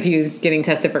ask if he was getting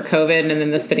tested for COVID and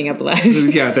then the spitting up blood.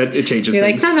 Yeah, it changes You're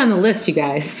like, things. it's not on the list, you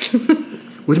guys.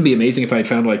 Wouldn't it be amazing if I had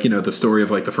found, the story of,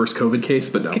 the first COVID case?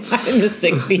 But no. In the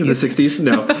 60s. In the 60s?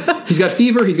 No. He's got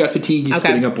fever, he's got fatigue, he's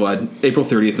spitting up blood. April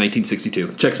 30th,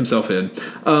 1962. Checks himself in.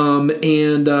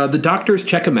 The doctors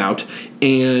check him out,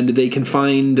 and they can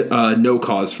find no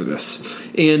cause for this.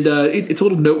 And it's a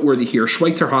little noteworthy here.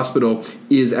 Schweitzer Hospital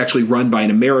is actually run by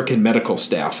an American medical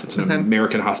staff. It's an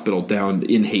American hospital down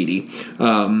in Haiti.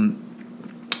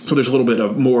 So there's a little bit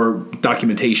of more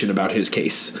documentation about his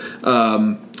case.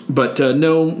 But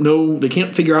no, they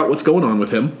can't figure out what's going on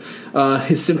with him.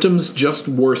 His symptoms just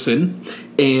worsen,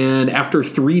 and after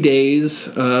 3 days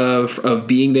of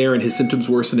being there and his symptoms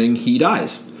worsening, he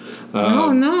dies.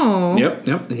 Oh, no.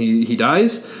 Yep. He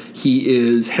dies. He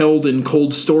is held in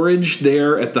cold storage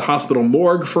there at the hospital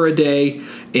morgue for a day,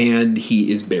 and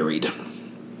he is buried.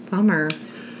 Bummer.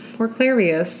 Poor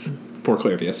Clervius. Poor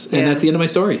Clervius. And that's the end of my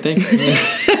story. Thanks. You're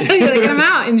like, I'm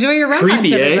out. Enjoy your rum punch,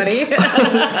 Creepy, everybody.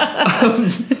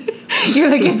 You're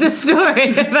like, it's a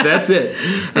story. That's it.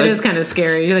 It is kind of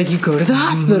scary. You're like, you go to the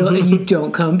hospital and you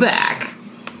don't come back.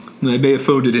 I may have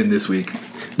phoned it in this week.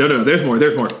 No, there's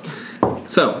more.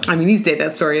 So, I mean, these days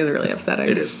that story is really upsetting.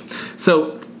 it is.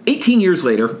 So, 18 years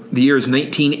later, the year is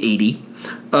 1980.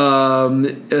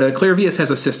 Clervius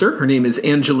has a sister. Her name is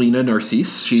Angelina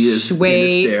Narcisse. She is in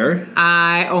Lister.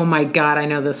 Oh my God, I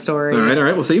know this story. All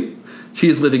right, we'll see. She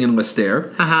is living in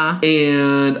Lister.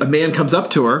 And a man comes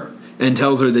up to her and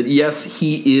tells her that, yes,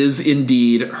 he is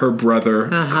indeed her brother,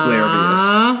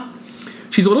 Clervius.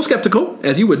 She's a little skeptical,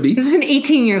 as you would be. This has been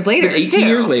 18 years later. It's been 18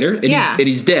 years later, and,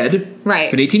 he's dead. Right.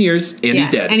 It's been 18 years, and he's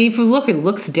dead. And if you look, it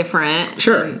looks different.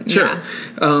 Sure.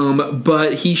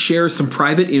 But he shares some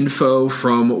private info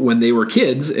from when they were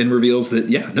kids and reveals that,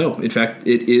 in fact,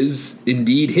 it is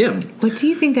indeed him. What do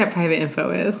you think that private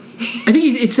info is? I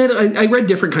think it said, I read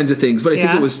different kinds of things, but I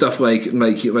think it was stuff like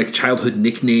childhood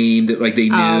nickname that they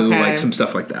knew, like some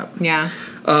stuff like that. Yeah.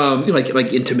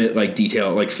 Like intimate,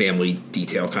 detail, family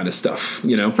detail kind of stuff,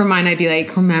 For mine, I'd be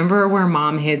like, remember where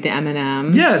mom hid the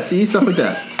M&Ms? Yeah, see, stuff like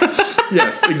that.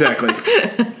 Yes, exactly.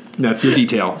 That's your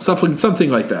detail.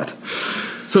 Something like that.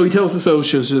 So he tells us,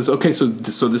 she says, okay, so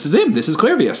this is him. This is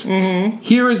Clervius.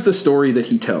 Here is the story that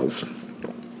he tells.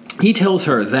 He tells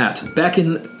her that back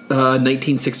in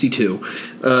 1962,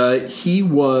 he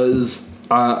was...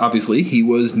 obviously, he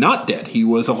was not dead. He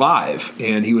was alive,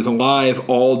 and he was alive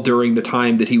all during the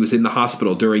time that he was in the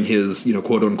hospital during his,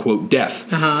 quote unquote,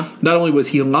 death. Not only was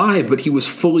he alive, but he was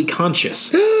fully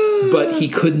conscious. But he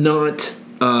could not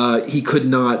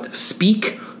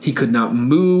speak. He could not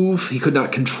move. He could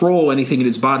not control anything in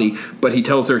his body. But he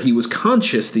tells her he was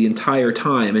conscious the entire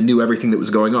time and knew everything that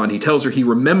was going on. He tells her he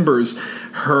remembers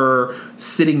her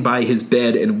sitting by his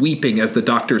bed and weeping as the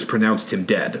doctors pronounced him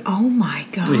dead. Oh my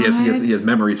God. He has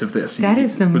memories of this. That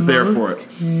is the most there for it.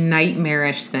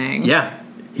 nightmarish thing. Yeah.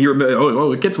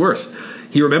 It gets worse.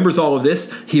 He remembers all of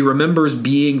this. He remembers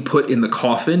being put in the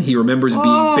coffin. He remembers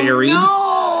being buried. No.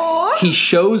 He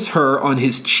shows her on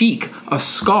his cheek a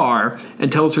scar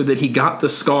and tells her that he got the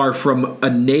scar from a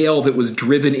nail that was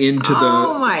driven into the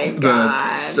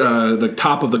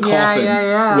top of the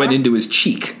coffin, went into his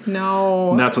cheek.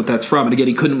 No. And that's from. And again,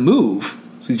 he couldn't move.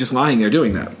 So he's just lying there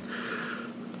doing that.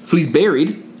 So he's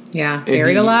buried. Yeah, And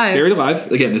buried alive. Buried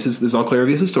alive. Again, this is all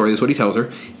Clairvius' story. This is what he tells her.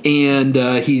 And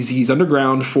he's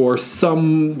underground for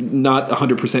some not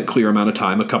 100% clear amount of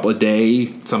time, a couple of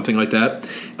days, something like that.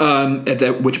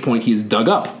 At which point he is dug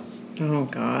up. Oh,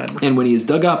 God. And when he is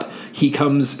dug up, he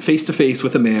comes face to face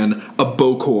with a man, a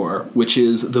bokor, which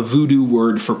is the voodoo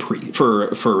word for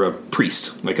a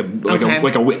priest, like a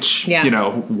witch,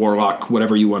 warlock,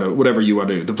 whatever you want to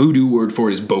do. The voodoo word for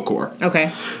it is bokor.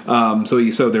 Okay.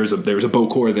 So there's a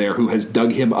bokor there who has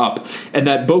dug him up, and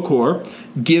that bokor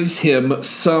gives him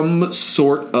some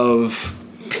sort of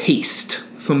paste,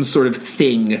 some sort of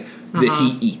thing that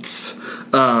he eats.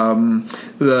 The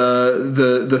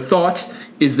thought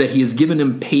is that he has given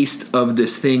him paste of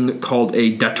this thing called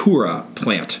a datura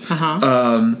plant,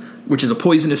 which is a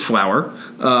poisonous flower.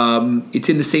 It's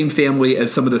in the same family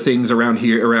as some of the things around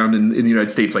in the United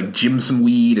States, like jimson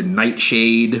weed and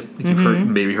nightshade. You've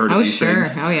maybe heard of these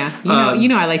things. Oh, yeah. You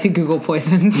know I like to Google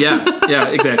poisons. Yeah,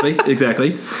 exactly.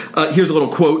 Here's a little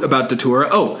quote about datura.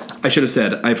 Oh, I should have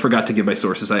said, I forgot to give my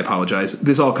sources. I apologize.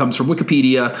 This all comes from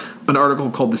Wikipedia, an article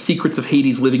called The Secrets of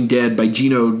Hades' Living Dead by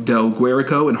Gino Del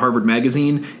Guerrico in Harvard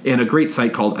Magazine, and a great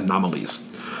site called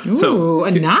Anomalies. Ooh,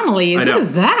 Anomalies? What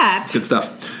is that? It's good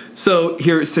stuff. So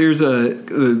here's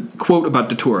a quote about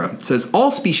datura. It says,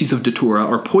 all species of datura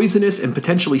are poisonous and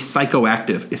potentially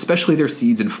psychoactive, especially their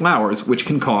seeds and flowers, which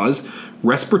can cause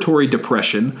respiratory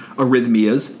depression,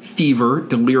 arrhythmias, fever,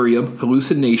 delirium,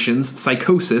 hallucinations,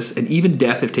 psychosis, and even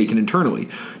death if taken internally.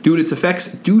 Due to its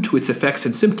effects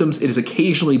and symptoms, it has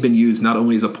occasionally been used not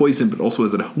only as a poison but also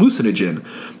as a hallucinogen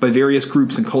by various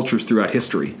groups and cultures throughout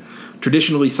history.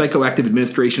 Traditionally, psychoactive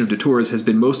administration of daturas has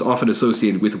been most often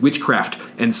associated with witchcraft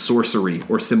and sorcery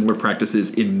or similar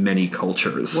practices in many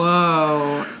cultures.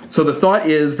 Whoa. So the thought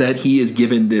is that he is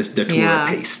given this datura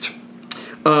paste.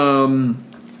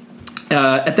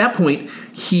 At that point,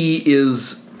 he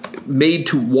is made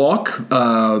to walk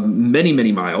many,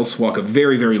 many miles, walk a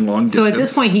very, very long distance. So at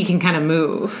this point, he can kind of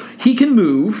move. He can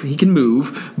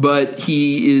move, but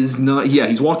he is not. Yeah,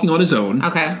 he's walking on his own.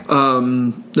 Okay.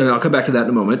 I'll come back to that in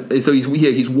a moment. So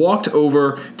he's walked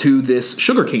over to this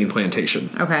sugarcane plantation.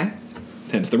 Okay.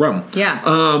 Hence the rum.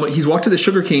 Yeah. He's walked to this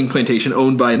sugarcane plantation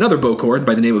owned by another bokor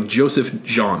by the name of Joseph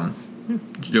John.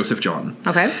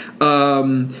 Okay.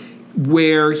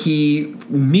 Where he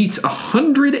meets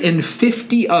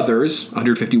 150 others,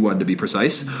 151 to be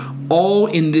precise, all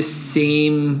in this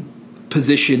same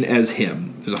position as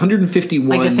him. There's 151.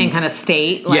 Like the same kind of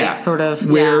state,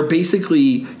 where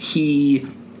basically he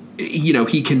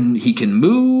can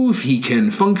move, he can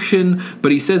function,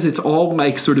 but he says it's all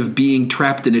like sort of being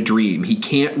trapped in a dream. He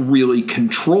can't really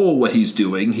control what he's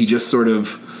doing. He just sort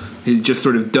of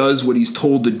does what he's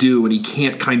told to do, and he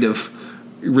can't kind of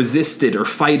resist it or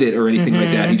fight it or anything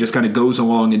like that. He just kind of goes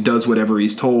along and does whatever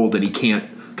he's told, and he can't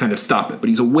kind of stop it. But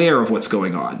he's aware of what's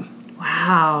going on.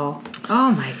 Wow.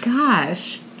 Oh my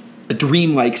gosh. A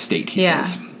dreamlike state, he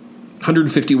says.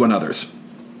 151 others.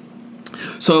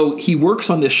 So he works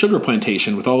on this sugar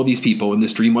plantation with all of these people in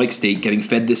this dreamlike state, getting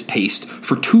fed this paste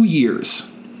for 2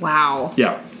 years. Wow.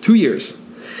 Yeah, 2 years.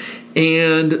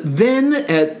 And then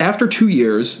after 2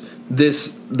 years,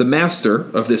 the master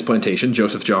of this plantation,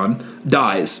 Joseph John,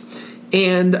 dies.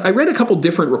 And I read a couple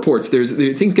different reports.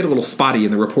 Things get a little spotty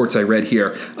in the reports I read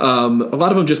here. A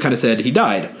lot of them just kind of said he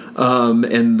died,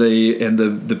 and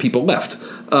the people left.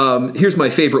 Here's my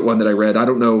favorite one that I read. I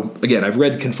don't know. Again, I've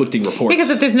read conflicting reports. Because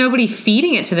if there's nobody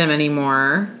feeding it to them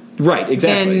anymore, right?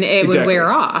 Exactly. Then it would wear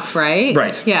off, right?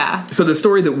 Right. Yeah. So the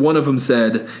story that one of them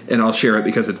said, and I'll share it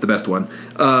because it's the best one.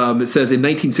 It says in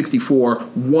 1964,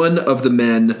 one of the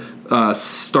men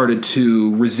started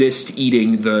to resist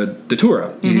eating the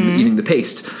datura, eating the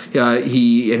paste.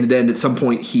 And then at some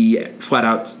point he flat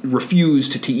out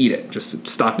refused to eat it, just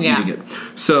stopped eating it.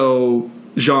 So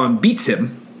Jean beats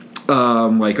him.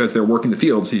 As they're working the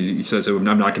fields, he says, I'm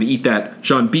not going to eat that.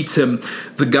 Jean beats him.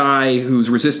 The guy who's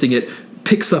resisting it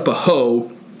picks up a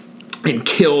hoe and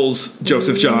kills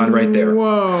Joseph John right there.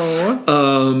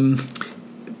 Whoa.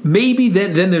 Maybe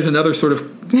then there's another sort of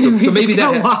so maybe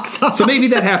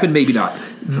that happened, maybe not.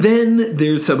 Then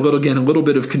there's a little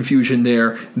bit of confusion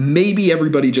there. Maybe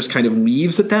everybody just kind of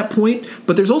leaves at that point.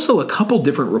 But there's also a couple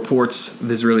different reports.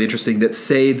 This is really interesting that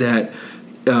say that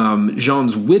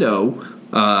Jean's widow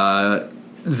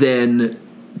then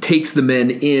takes the men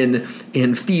in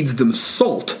and feeds them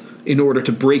salt in order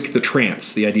to break the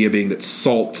trance. The idea being that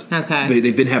salt,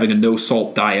 they've been having a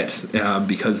no-salt diet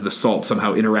because the salt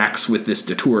somehow interacts with this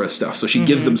datura stuff. So she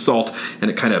gives them salt,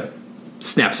 and it kind of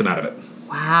snaps them out of it.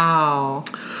 Wow.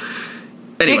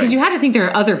 Anyway. Because you had to think there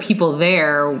are other people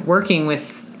there working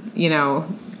with,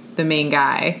 the main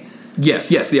guy.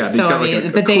 Yes, yeah. He's So, got I mean,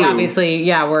 a but they crew. obviously,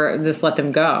 were just let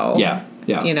them go. Yeah.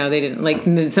 You know, they didn't, like,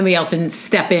 somebody else didn't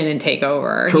step in and take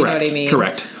over. Correct. You know what I mean?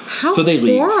 Correct. How so they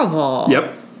leave. horrible.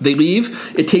 Yep. They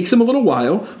leave. It takes him a little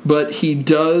while, but he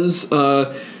does,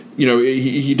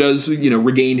 he does,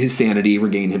 regain his sanity,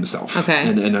 regain himself. Okay.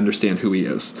 And understand who he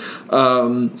is.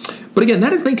 But again,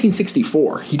 that is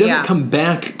 1964. He doesn't come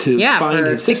back to find for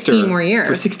his sister. 16 more years.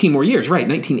 For 16 more years, right,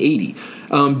 1980.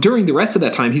 During the rest of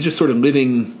that time, he's just sort of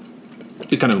living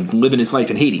his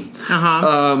life in Haiti.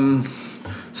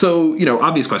 So,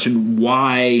 obvious question,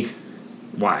 why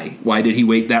did he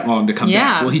wait that long to come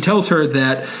back? Well, he tells her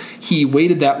that he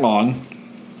waited that long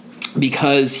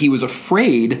because he was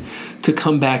afraid to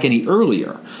come back any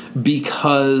earlier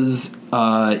because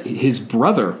his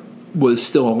brother was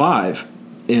still alive.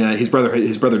 His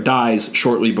brother dies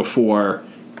shortly before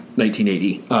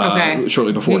 1980.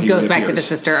 Shortly before he goes back reappears. to the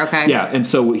sister. Okay. Yeah, and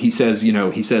so he says,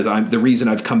 the reason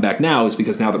I've come back now is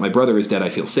because now that my brother is dead, I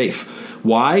feel safe.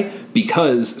 Why?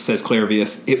 Because, says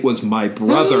Clairvius, it was my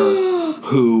brother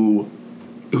who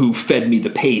fed me the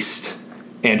paste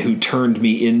and who turned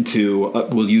me into,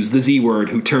 we'll use the Z word,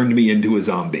 who turned me into a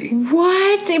zombie.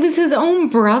 What? It was his own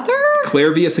brother?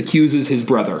 Clairvius accuses his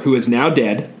brother, who is now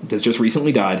dead, has just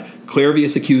recently died.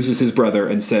 Clairvius accuses his brother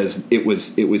and says it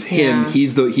was him. Yeah.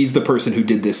 He's the person who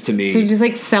did this to me. So you just,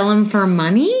 like, sell him for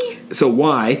money? So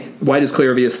why does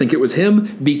Clairvius think it was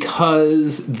him?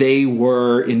 Because they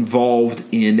were involved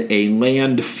in a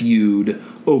land feud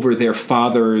over their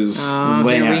father's land.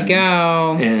 There we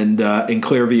go. And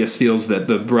Clairvius feels that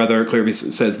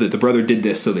Clairvius says that the brother did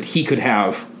this so that he could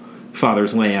have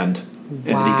father's land and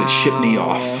that he could ship me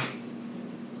off.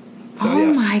 So,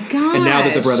 my gosh. And now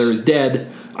that the brother is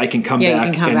dead, I can come back. Yeah,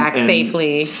 you can come back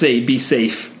safely. Be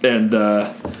safe and,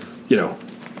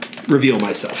 reveal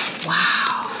myself.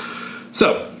 Wow.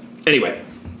 So, anyway.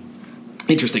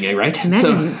 Interesting, right?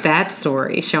 Imagine that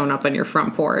story showing up on your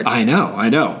front porch. I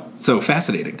know. So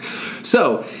fascinating.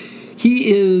 So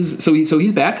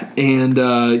he's back and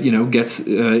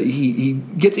he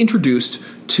gets introduced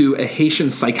to a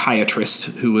Haitian psychiatrist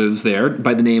who lives there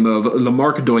by the name of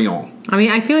Lamarck Doyon. I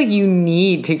mean, I feel like you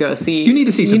need to go see. You need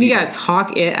to see some You people. got to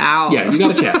talk it out. Yeah, you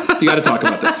got to chat. You got to talk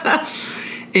about this.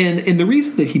 And the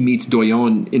reason that he meets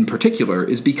Doyon in particular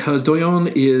is because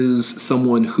Doyon is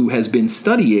someone who has been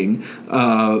studying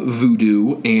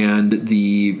voodoo and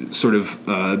the sort of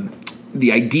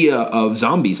the idea of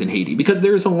zombies in Haiti, because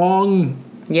there's a long...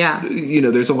 Yeah.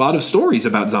 There's a lot of stories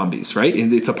about zombies, right?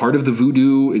 And it's a part of the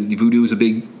voodoo. Voodoo is a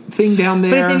big thing down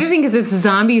there. But it's interesting because it's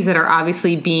zombies that are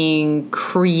obviously being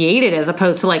created as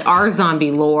opposed to, like, our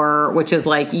zombie lore, which is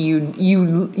like you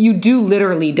do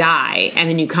literally die and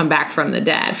then you come back from the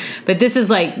dead. But this is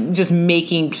like just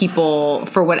making people,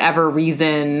 for whatever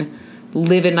reason,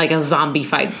 live in like a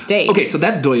zombified state. Okay, so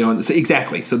that's Doyon. So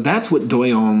exactly. So that's what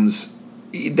Doyon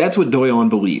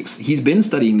believes. He's been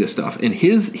studying this stuff, and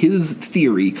his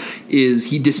theory is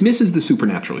he dismisses the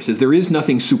supernatural. He says there is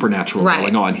nothing supernatural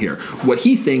going on here. What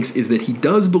he thinks is that he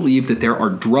does believe that there are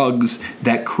drugs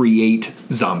that create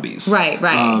zombies. Right.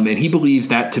 And he believes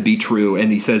that to be true,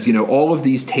 and he says, all of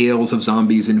these tales of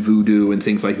zombies and voodoo and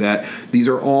things like that, these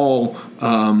are all,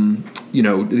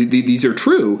 these are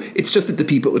true. It's just that the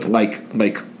people with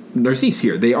like Narcisse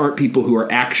here, they aren't people who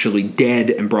are actually dead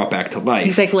and brought back to life.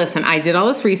 He's like, listen, I did all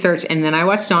this research and then I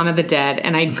watched Dawn of the Dead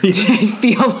and I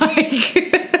feel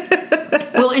like...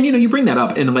 Well, and you bring that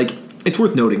up and like, it's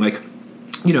worth noting, like,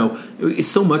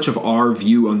 so much of our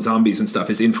view on zombies and stuff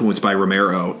is influenced by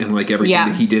Romero and like everything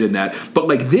that he did in that. But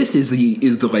like this is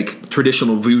the like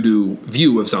traditional voodoo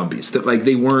view of zombies, that like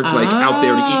they weren't like out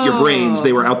there to eat your brains.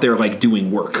 They were out there like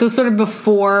doing work. So sort of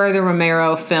before the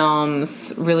Romero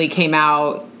films really came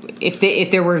out,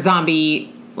 if there were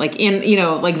zombie, like in,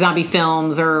 like zombie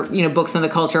films or, books in the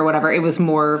culture or whatever, it was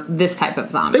more this type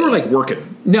of zombie. They were like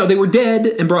working. No, they were dead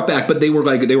and brought back, but they were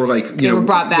brought back. They were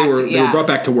brought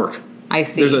back to work. I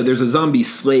see. There's a zombie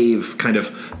slave kind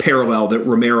of parallel that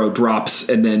Romero drops,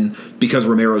 and then because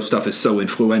Romero's stuff is so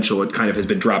influential, it kind of has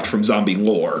been dropped from zombie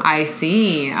lore. I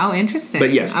see. Oh, interesting.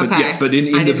 But but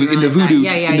in the voodoo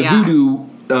voodoo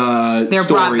they're stories,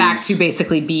 brought back to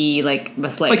basically be like the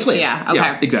slaves. Like slaves. Yeah, okay.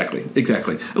 Yeah, exactly.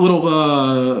 A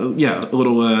little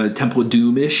Temple of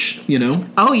Doom-ish,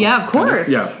 Oh yeah, of course.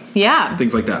 Kind of, yeah.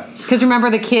 Things like that. Because remember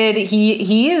the kid,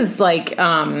 he is like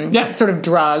sort of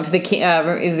drugged. The king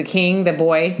is the king, the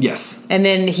boy. Yes. And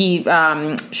then he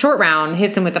Short Round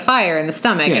hits him with the fire in the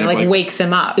stomach and like wakes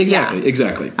him up.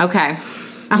 Exactly. Okay.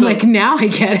 I'm like, now I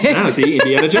get it. Now, see,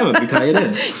 Indiana Jones, we tie it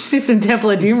in. See some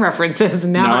Temple of Doom references.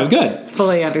 Now I'm good.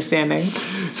 Fully understanding.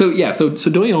 So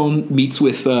Doyon meets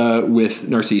with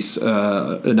Narcisse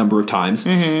a number of times,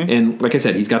 and like I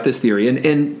said, he's got this theory,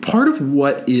 and part of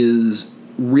what is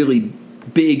really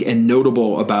big and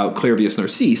notable about Clairvius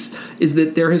Narcisse is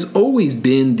that there has always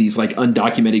been these like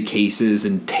undocumented cases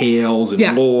and tales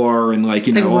and lore and like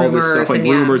all this stuff, like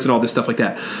rumors and all this stuff like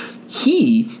that.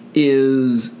 He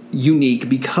is unique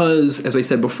because, as I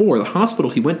said before, the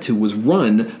hospital he went to was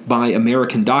run by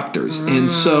American doctors,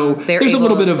 and so there's a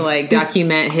little bit of like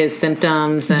document his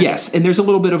symptoms. And yes, and there's a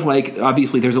little bit of like,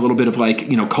 obviously, there's a little bit of like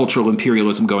cultural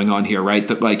imperialism going on here, right?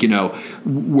 That like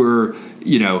we're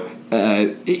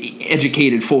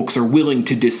educated folks are willing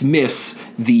to dismiss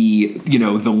the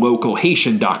the local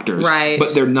Haitian doctors, right?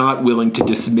 But they're not willing to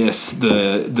dismiss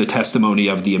the testimony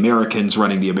of the Americans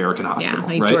running the American hospital,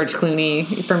 like right? George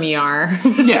Clooney from ER.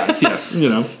 yes,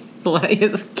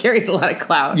 It carries a lot of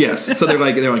clout. Yes, so they're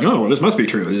like, oh, well, this must be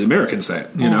true. The Americans say it.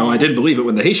 I didn't believe it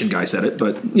when the Haitian guy said it,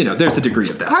 but there's a degree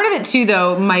of that. Part of it too,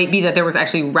 though, might be that there was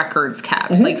actually records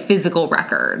kept, like physical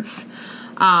records.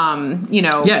 It's all which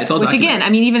documented. again,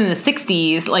 I mean, even in the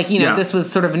 60s, like, this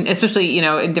was sort of, especially,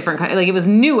 in different, like it was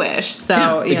newish.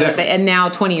 So, exactly. And now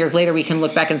 20 years later, we can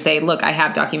look back and say, look, I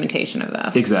have documentation of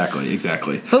this.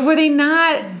 Exactly. But were they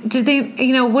not, did they,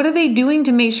 what are they doing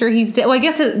to make sure he's dead? Well, I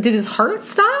guess, did his heart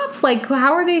stop? Like,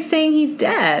 how are they saying he's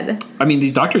dead? I mean,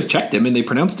 these doctors checked him and they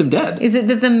pronounced him dead. Is it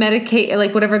that the Medicaid,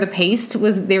 like whatever the paste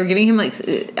was, they were giving him, like,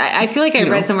 I feel like I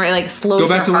read somewhere, like, slows Go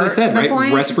back to what I said, right?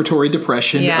 Point. Respiratory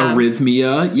depression,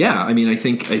 arrhythmia. Yeah, I mean, I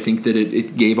think that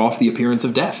it gave off the appearance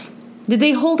of death. Did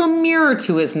they hold a mirror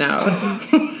to his nose?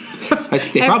 I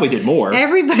think they probably did more.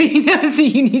 Everybody knows that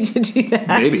you need to do that.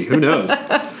 Maybe, who knows?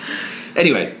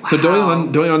 Anyway, so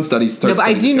Doyon starts. No, but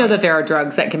I do know that there are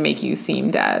drugs that can make you seem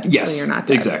dead. Yes, when you're not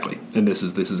dead. Exactly, and this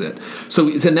is it. So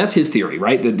then that's his theory,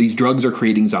 right? That these drugs are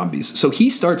creating zombies. So he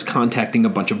starts contacting a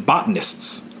bunch of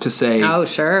botanists to say, "Oh,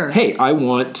 sure. Hey, I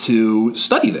want to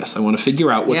study this. I want to figure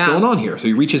out what's going on here." So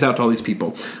he reaches out to all these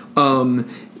people.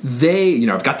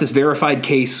 I've got this verified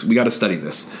case. We got to study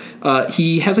this.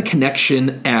 He has a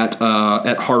connection at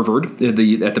Harvard, at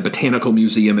the Botanical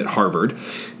Museum at Harvard,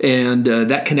 and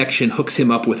that connection hooks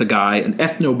him up with a guy, an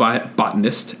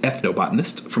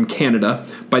ethnobotanist from Canada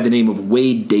by the name of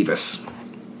Wade Davis.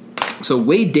 So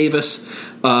Wade Davis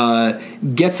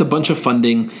gets a bunch of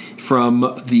funding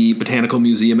from the Botanical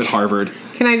Museum at Harvard.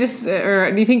 Can I just,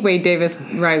 or do you think Wade Davis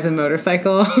rides a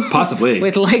motorcycle? Possibly.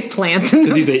 With like plants in the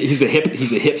back. Because he's a hip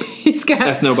he's got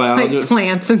ethnobiologist. Like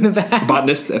plants in the back.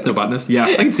 Ethnobotanist. Yeah,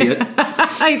 I can see it.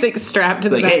 He's like strapped to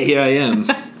the back. Hey, here I am.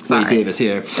 Wade Davis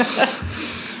here. So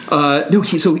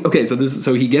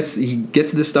he gets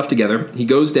this stuff together. He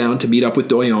goes down to meet up with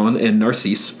Doyon and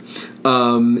Narcisse.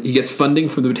 He gets funding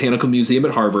from the Botanical Museum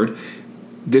at Harvard.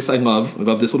 This I love. I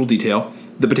love this little detail.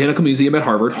 The Botanical Museum at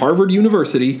Harvard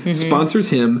University, sponsors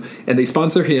him, and they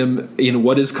sponsor him in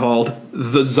what is called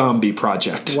the Zombie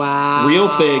Project. Wow. Real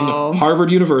thing. Harvard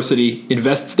University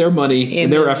invests their money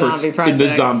and their efforts in the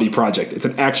Zombie Project. It's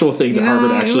an actual thing that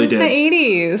Harvard actually did. It was the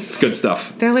 80s. It's good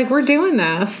stuff. They're like, we're doing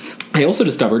this. I also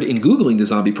discovered in Googling the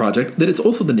Zombie Project that it's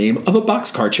also the name of a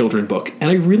Boxcar Children book.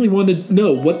 And I really wanted to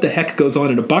know what the heck goes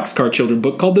on in a Boxcar Children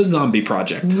book called the Zombie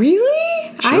Project. Really?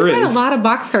 Sure I read a lot of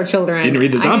Boxcar Children. Didn't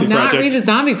read the Zombie Project. I did not read the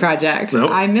Zombie Project.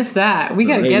 Nope. I missed that. We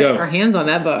got to get our hands on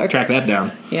that book. Track that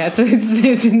down. Yeah, it's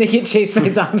they get chased by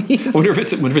zombies. I wonder if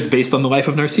it's based on the life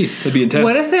of Narcisse. That'd be intense.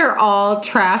 What if they're all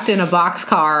trapped in a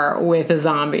boxcar with a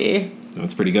zombie?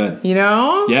 That's pretty good.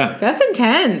 Yeah. That's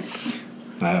intense.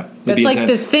 That's like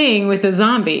intense. the Thing with a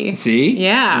zombie. See?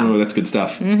 Yeah. Oh, that's good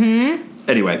stuff. Mm-hmm.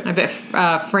 Anyway. I bet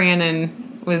Fran and...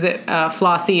 Was it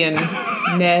Flossie and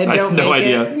Ned? I have no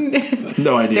idea.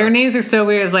 No idea. Their names are so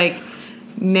weird. It's like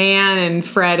Nan and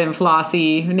Fred and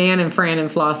Flossie, Nan and Fran and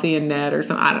Flossie and Ned, or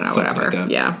something. I don't know. Something whatever. Like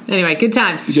that. Yeah. Anyway, good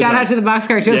times. Shout out to the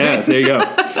Boxcar Children. Yes, there you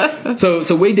go.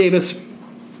 So Wade Davis,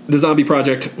 the Zombie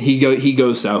Project, he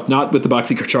goes south, not with the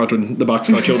Boxcar Children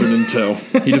in tow.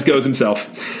 He just goes himself,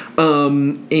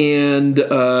 and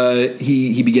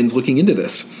he begins looking into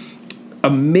this.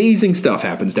 Amazing stuff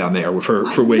happens down there for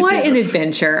Wade Davis. What an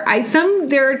adventure.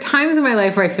 There are times in my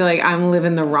life where I feel like I'm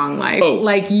living the wrong life. Oh.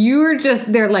 Like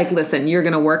they're like, listen, you're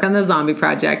going to work on the Zombie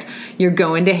Project. You're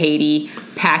going to Haiti.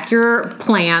 Pack your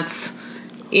plants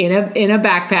in a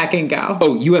backpack and go.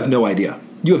 Oh, you have no idea.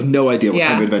 You have no idea what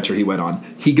kind of adventure he went on.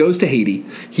 He goes to Haiti.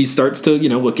 He starts to,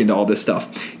 look into all this stuff.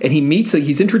 And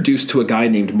he's introduced to a guy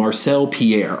named Marcel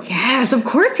Pierre. Yes, of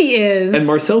course he is. And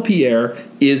Marcel Pierre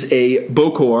is a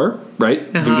Bokor, right?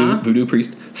 Voodoo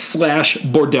priest /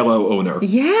 bordello owner.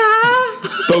 Yeah.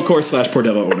 Bokor /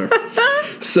 bordello owner.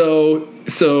 So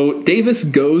Davis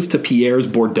goes to Pierre's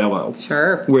bordello.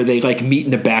 Sure. Where they like meet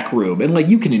in a back room, and like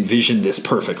you can envision this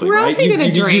perfectly, Where right? else are you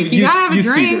gonna drink? You gotta have a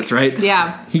drink. See this, right?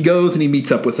 Yeah. He goes and he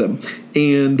meets up with him,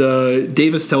 and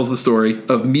Davis tells the story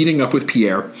of meeting up with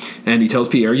Pierre, and he tells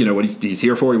Pierre, you know what he's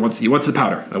here for. He wants the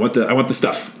powder. I want the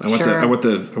stuff. I want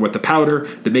the powder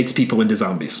that makes people into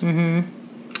zombies. Mm-hmm.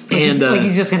 And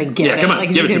he's just gonna give it. Come on, like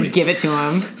he's give just it to gonna me. give it to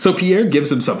him. So Pierre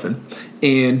gives him something,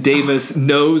 and Davis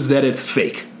knows that it's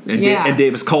fake. And, and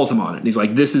Davis calls him on it. And he's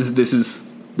like, this is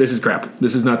crap.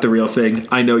 This is not the real thing.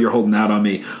 I know you're holding out on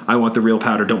me. I want the real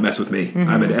powder. Don't mess with me. Mm-hmm.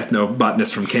 I'm an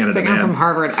ethnobotanist from Canada, it's like, I'm from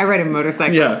Harvard. I ride a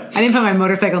motorcycle. Yeah. I didn't put my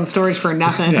motorcycle in storage for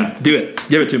nothing. Yeah, do it.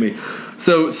 Give it to me.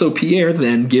 So Pierre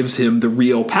then gives him the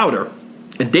real powder.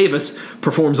 And Davis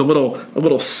performs a little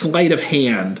sleight of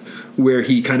hand where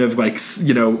he kind of like,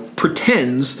 you know,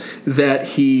 pretends that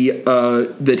he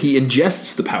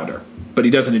ingests the powder. But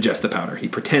he doesn't ingest the powder. He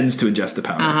pretends to ingest the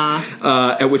powder.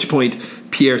 Uh-huh. At which point,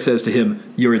 Pierre says to him,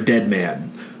 "You're a dead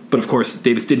man." But of course,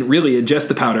 Davis didn't really ingest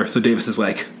the powder, so Davis is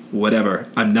like, "Whatever,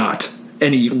 I'm not."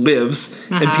 And he lives,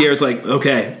 and Pierre's like,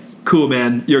 "Okay, cool,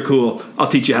 man. You're cool. I'll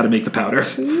teach you how to make the powder."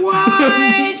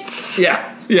 What? Yeah.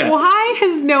 Why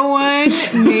has no one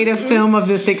made a film of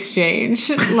this exchange?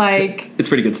 Like, it's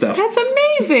pretty good stuff. That's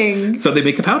amazing. So they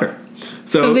make the powder.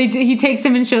 So he takes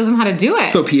him and shows him how to do it.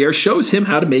 So Pierre shows him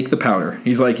how to make the powder.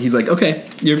 He's like, okay,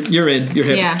 you're in, you're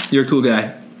hip, you're a cool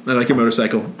guy. I like your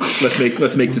motorcycle.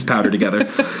 Let's make this powder together.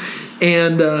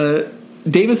 And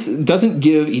Davis does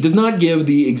not give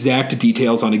the exact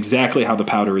details on exactly how the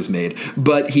powder is made,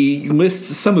 but he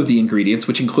lists some of the ingredients,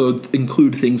 which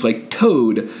include things like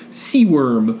toad, sea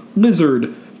worm,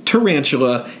 lizard,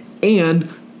 tarantula, and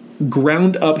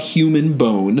ground up human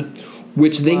bone,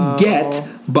 which they get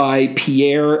by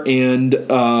Pierre and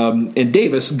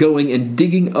Davis going and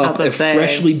digging up a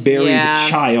freshly buried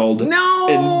child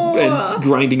and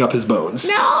grinding up his bones.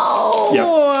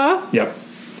 No. Yep.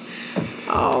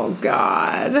 Oh,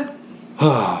 God.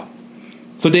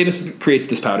 So Davis creates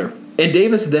this powder. And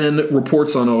Davis then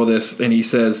reports on all of this, and he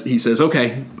says,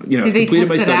 okay, you know, Did I've completed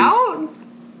they test my it studies.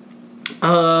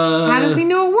 Out? How does he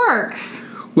know it works?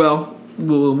 Well,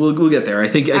 we'll get there. I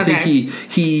think he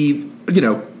you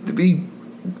know, he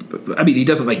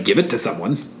doesn't like give it to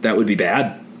someone. That would be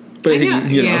bad. But I think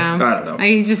I don't know.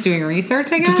 He's just doing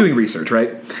research, I guess. Just doing research,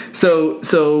 right? So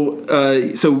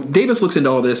Davis looks into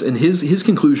all this, and his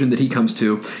conclusion that he comes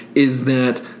to is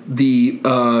that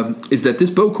this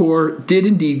Bokor did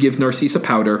indeed give Narcisse a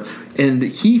powder, and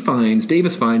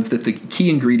Davis finds that the key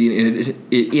ingredient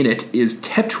in it is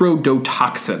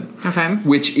tetrodotoxin,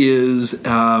 which is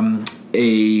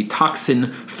a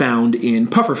toxin found in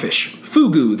pufferfish,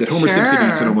 fugu, that Homer Simpson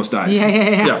eats and almost dies.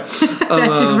 Yeah.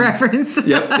 That's a reference.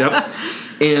 Yep.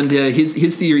 And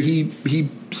his theory, he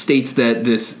states that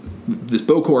this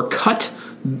Bokor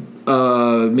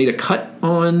made a cut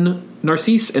on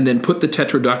Narcisse and then put the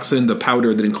tetrodotoxin, the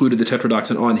powder that included the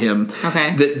tetrodotoxin, on him.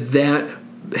 Okay. That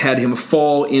had him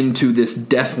fall into this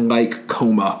death-like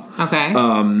coma. Okay.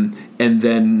 And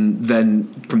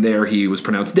then from there he was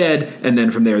pronounced dead, and then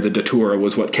from there the datura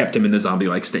was what kept him in the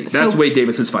zombie-like state. That's Wade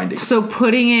Davis's findings. So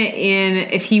putting it in,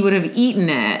 if he would have eaten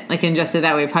it, like ingested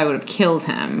that way, it probably would have killed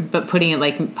him. But putting it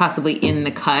like possibly in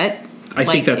the cut, I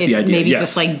think that's the idea. Maybe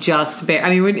just I mean,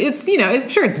 it's I'm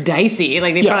sure it's dicey.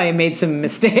 Like they probably made some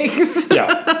mistakes.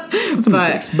 Some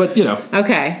mistakes, but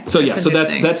Okay. So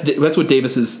that's what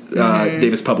Davis is.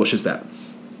 Davis publishes that.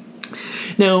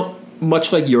 Now,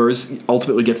 much like yours,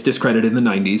 ultimately gets discredited in the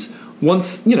 90s.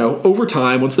 Once, over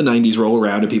time, once the 90s roll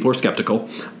around and people are skeptical.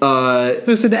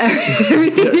 Listen to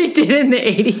everything they did in the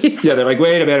 80s. Yeah, they're like,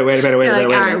 wait a minute. All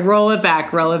right, roll it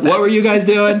back. What were you guys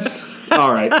doing?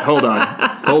 All right, hold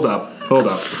up.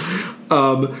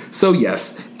 So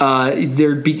yes,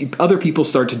 other people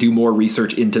start to do more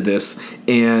research into this,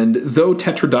 and though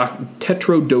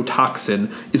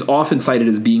tetrodotoxin is often cited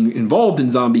as being involved in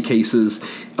zombie cases,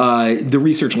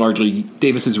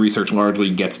 Davis's research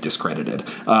largely gets discredited.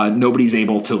 Nobody's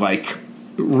able to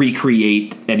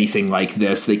recreate anything like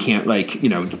this. They can't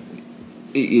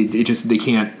they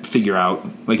can't figure out,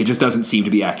 it just doesn't seem to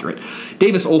be accurate.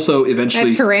 Davis also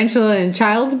eventually... That tarantula and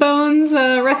child's bones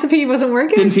recipe wasn't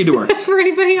working? Didn't seem to work. For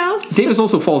anybody else? Davis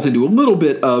also falls into a little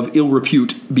bit of ill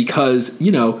repute because,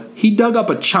 he dug up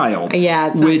a child.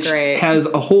 Yeah, it's which not great. Has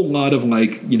a whole lot of,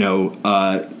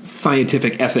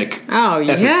 scientific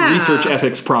research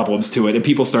ethics problems to it. And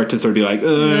people start to sort of be like,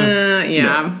 no,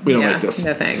 we don't like this.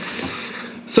 No, thanks.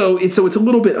 So it's a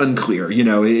little bit unclear,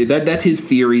 that's his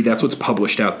theory. That's what's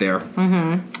published out there.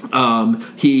 Mm-hmm.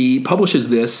 He publishes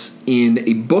this in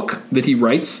a book that he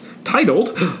writes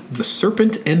titled The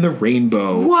Serpent and the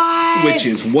Rainbow. What? Which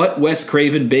is what Wes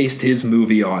Craven based his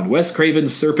movie on. Wes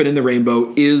Craven's Serpent and the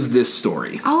Rainbow is this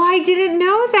story. Oh, I didn't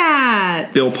know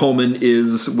that. Bill Pullman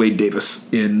is Wade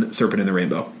Davis in Serpent and the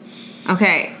Rainbow.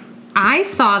 Okay, I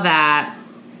saw that.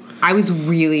 I was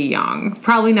really young.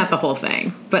 Probably not the whole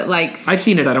thing, but like... I've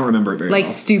seen it. I don't remember it very well.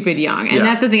 Stupid young. And Yeah.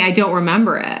 that's the thing. I don't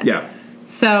remember it. Yeah.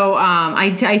 So I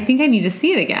think I need to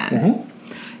see it again.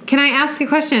 Mm-hmm. Can I ask a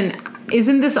question?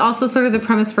 Isn't this also sort of the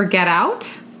premise for Get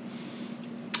Out?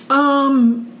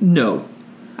 No.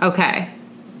 Okay.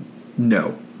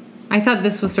 No. I thought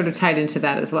this was sort of tied into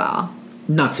that as well.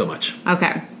 Not so much.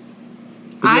 Okay.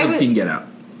 But you haven't seen Get Out.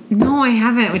 No, I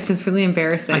haven't, which is really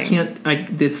embarrassing. I can't.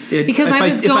 Because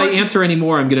if I answer any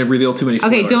more, I'm going to reveal too many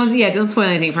spoilers. Okay, don't spoil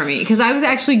anything for me. Because I was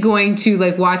actually going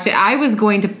to watch it. I was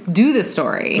going to do the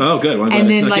story. Oh, good. Well,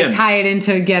 and then tie it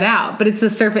into Get Out. But it's The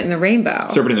Serpent and the Rainbow.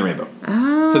 Serpent and the Rainbow.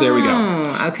 Oh, so there we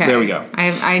go. Okay, there we go.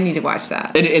 I need to watch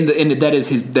that. And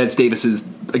that's Davis's.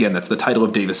 Again, that's the title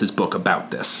of Davis's book about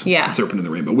this. Yeah, Serpent and the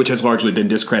Rainbow, which has largely been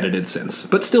discredited since,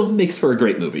 but still makes for a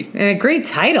great movie and a great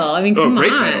title. I mean, come on.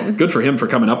 Title. Good for him for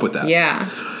coming up with that. Yeah.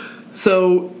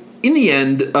 So, in the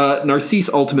end, Narcisse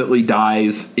ultimately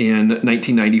dies in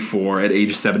 1994 at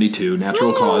age 72,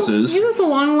 natural causes. He has a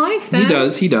long life then.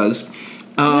 He does.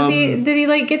 Did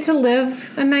he get to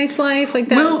live a nice life like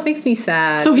that? Well, this makes me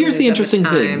sad. So here's the interesting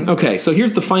thing. Okay, so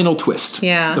here's the final twist.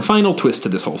 Yeah. The final twist to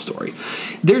this whole story.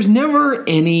 There's never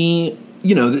any...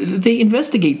 they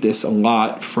investigate this a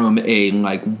lot from a,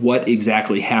 what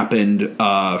exactly happened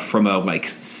from a,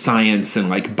 science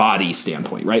and, body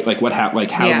standpoint, right?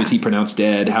 How was he pronounced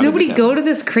dead? Does nobody go to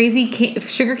this crazy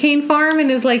sugarcane farm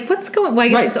and is what's going... Well, I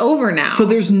guess it's over now. So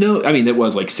there's no... I mean, that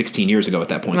was, 16 years ago at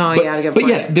that point. Oh, yeah, good point. But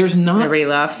yes, there's not... Everybody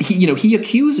left. He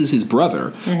accuses his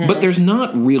brother, but there's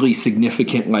not really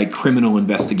significant, criminal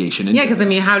investigation into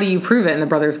because, how do you prove it? And the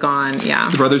brother's gone,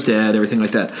 yeah. The brother's dead, everything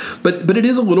like that. But it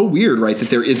is a little weird, right? That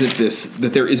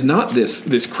there is not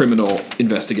this criminal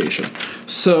investigation.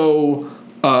 So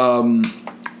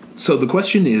the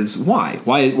question is why?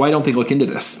 Why don't they look into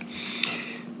this?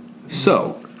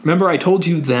 So remember, I told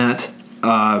you that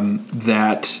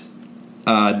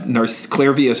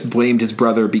Clairvius blamed his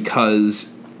brother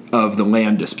because of the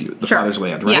land dispute, the father's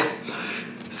land, right? Yeah.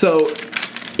 So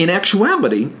in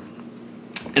actuality.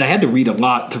 And I had to read a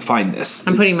lot to find this.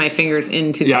 I'm putting my fingers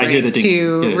into the I hear the ding.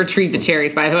 to retrieve the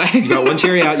cherries, by the way. You got one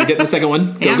cherry out, you get the second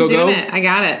one. Go, I'm doing it. I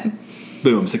got it.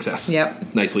 Boom, success.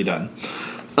 Yep. Nicely done.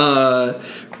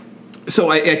 So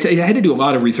I had to do a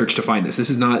lot of research to find this. This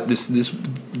is not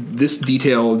this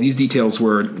detail. These details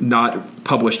were not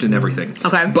published in everything.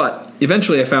 Okay. But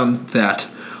eventually, I found that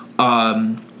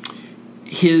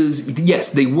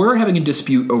they were having a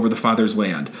dispute over the father's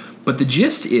land, but the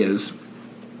gist is,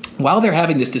 while they're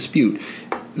having this dispute,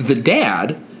 the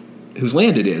dad, whose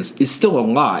land it is still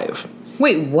alive.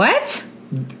 Wait, what?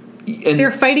 And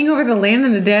they're fighting over the land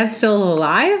and the dad's still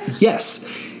alive? Yes.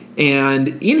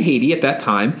 And in Haiti at that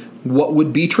time, what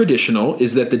would be traditional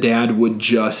is that the dad would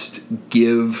just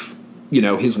give,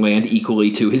 his land equally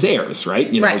to his heirs,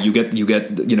 right? Right. You get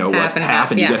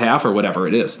half and you get half or whatever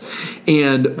it is.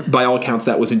 And by all accounts,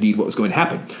 that was indeed what was going to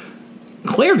happen.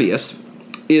 Clairvius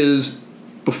is,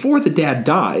 before the dad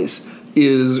dies,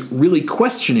 is really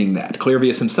questioning that,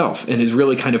 Clairvius himself, and is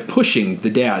really kind of pushing the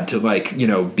dad to what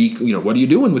are you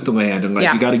doing with the land? And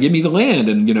you got to give me the land,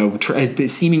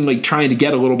 and seemingly trying to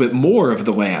get a little bit more of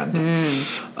the land.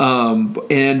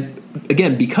 And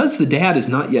again, because the dad is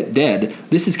not yet dead,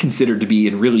 this is considered to be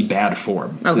in really bad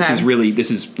form. Okay.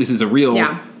 This is a real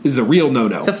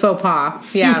no-no. It's a faux pas.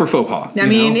 Super faux pas. I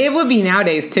mean, it would be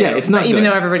nowadays too. Yeah, it's not even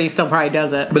good. though everybody still probably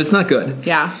does it. But it's not good.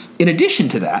 Yeah. In addition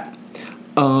to that,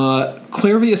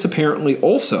 Clairvius apparently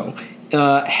also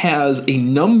has a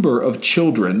number of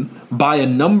children by a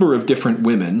number of different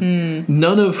women,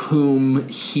 none of whom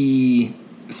he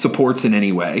supports in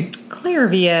any way.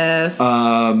 Clairvius.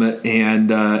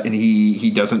 And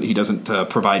he doesn't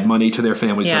provide money to their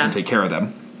families, doesn't take care of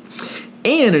them.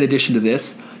 And in addition to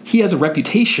this, he has a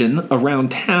reputation around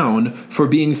town for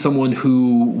being someone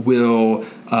who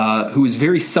is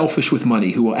very selfish with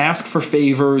money, who will ask for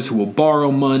favors, who will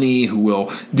borrow money, who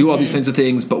will do all these kinds of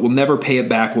things, but will never pay it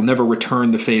back, will never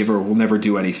return the favor, will never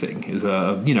do anything. Is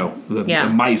a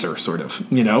miser sort of,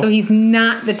 So he's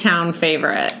not the town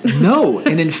favorite. No,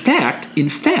 and in fact,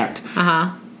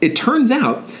 it turns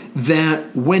out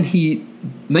that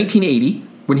 1980,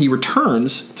 when he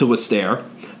returns to Lister,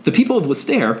 the people of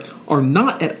Lister are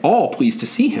not at all pleased to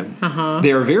see him.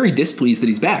 They are very displeased that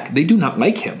he's back. They do not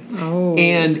like him. Oh.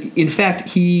 And in fact,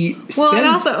 he spends... Well, and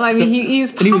also, he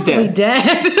was probably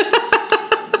dead.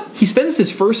 he spends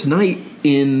his first night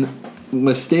in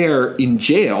Lestaire in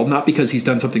jail, not because he's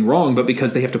done something wrong, but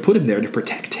because they have to put him there to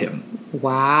protect him.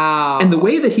 Wow. And the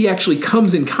way that he actually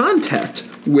comes in contact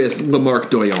with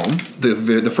Lamarck Doyon,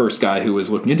 the first guy who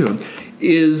was looking into him,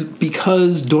 is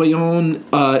because Doyon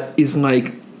is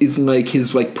like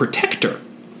his like protector.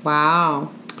 Wow.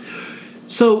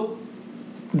 So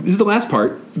this is the last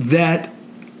part that,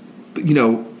 you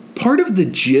know, part of the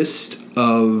gist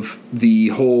of the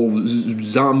whole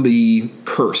zombie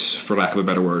curse, for lack of a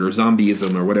better word, or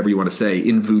zombieism, or whatever you want to say,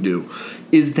 in voodoo,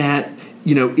 is that,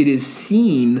 you know, it is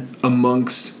seen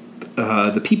amongst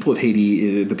the people of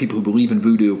Haiti, the people who believe in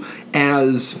voodoo,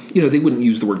 as, you know, they wouldn't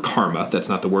use the word karma. That's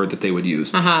not the word that they would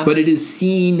use. But it is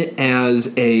seen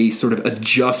as a sort of a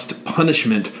just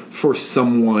punishment for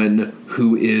someone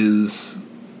who is...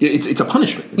 It's a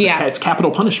punishment. It's capital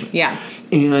punishment. Yeah.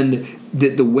 And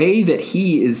the way that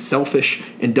he is selfish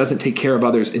and doesn't take care of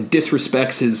others and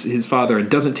disrespects his father and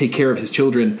doesn't take care of his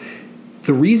children,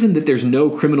 the reason that there's no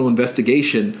criminal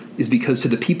investigation is because to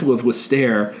the people of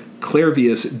Lestaire,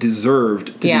 Clairvius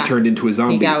deserved to be turned into a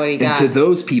zombie. He got what he got. And to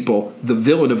those people, the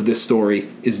villain of this story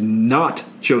is not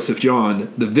Joseph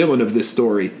John. The villain of this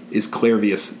story is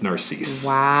Clairvius Narcisse.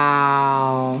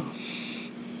 Wow.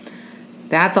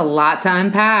 That's a lot to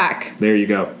unpack. There you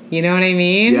go. You know what I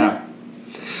mean? Yeah.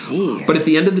 Jeez. But at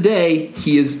the end of the day,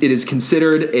 it is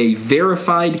considered a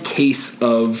verified case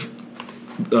of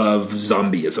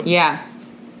zombieism. Yeah.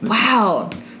 Wow.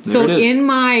 There So it is. in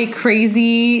my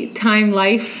crazy time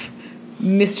life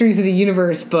Mysteries of the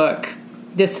Universe book,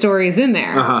 this story is in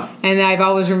there. And I've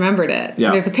always remembered it.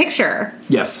 Yeah. There's a picture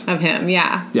Yes. of him.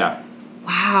 Yeah. Yeah.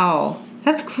 Wow.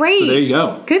 That's great. So there you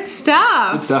go. Good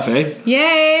stuff. Good stuff, eh?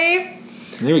 Yay.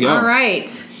 There we go. All right.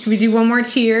 Should we do one more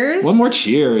cheers? One more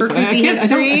cheers. For creepy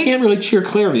history? I can't really cheer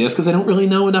Clairvius because I don't really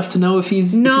know enough to know if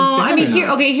he's No, if he's bad I mean, or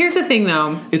not. here's the thing,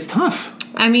 though. It's tough.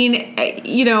 I mean,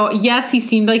 you know, yes, he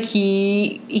seemed like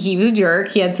he was a jerk.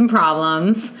 He had some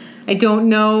problems. I don't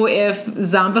know if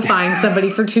zombifying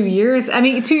somebody for 2 years. I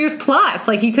mean, 2 years plus.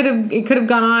 Like it could have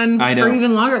gone on I know. for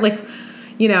even longer. Like,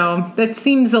 you know, that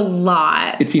seems a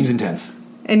lot. It seems intense.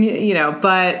 And you know,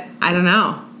 but I don't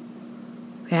know.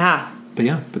 Yeah.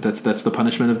 But that's the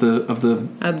punishment of the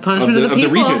punishment of the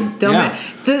people. region.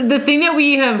 The thing that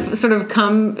we have sort of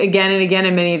come again and again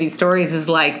in many of these stories is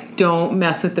like, don't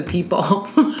mess with the people.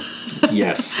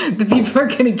 Yes. The people are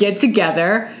going to get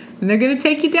together and they're going to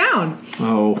take you down.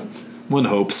 Oh, one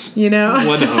hopes. You know?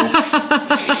 One hopes.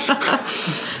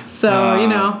 So, you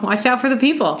know, watch out for the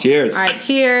people. Cheers. All right,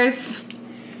 cheers.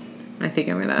 I think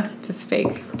I'm going to just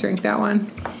fake drink that one.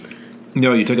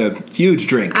 No, you took a huge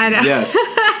drink. I know. Yes.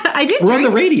 I did. We're on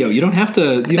the radio. You don't have to.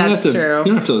 You That's don't have to. true. You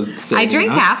don't have to say. I drank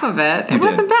you're not. half of it. You It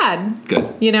wasn't did. bad.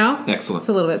 Good. You know? Excellent. It's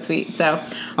a little bit sweet. So,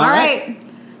 All all right.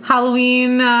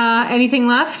 Halloween, anything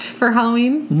left for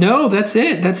Halloween? No, that's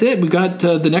it. That's it. We got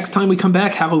the next time we come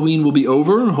back, Halloween will be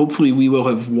over. Hopefully, we will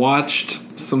have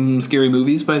watched some scary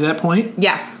movies by that point.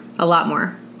 Yeah, a lot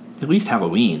more. At least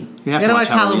Halloween. You have I to gotta watch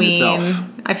Halloween. itself.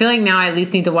 I feel like now I at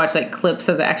least need to watch like clips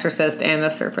of The Exorcist and The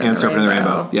Serpent And Serpent and the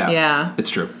Rainbow. Yeah. Yeah. It's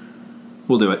true.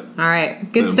 We'll do it. All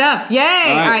right. Good Boom. stuff. Yay.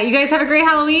 All right. You guys have a great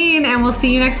Halloween and we'll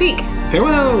see you next week.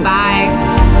 Farewell.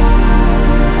 Bye.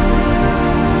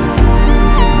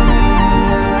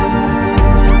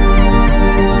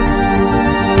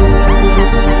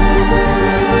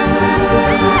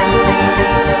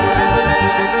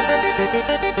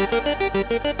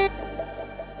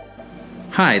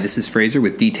 Hi, this is Fraser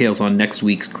with details on next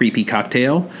week's Creepy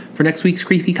Cocktail. For next week's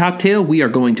Creepy Cocktail, we are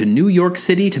going to New York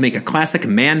City to make a classic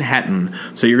Manhattan.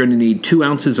 So you're going to need 2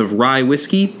 ounces of rye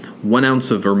whiskey, 1 ounce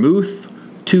of vermouth,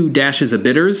 2 dashes of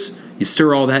bitters. You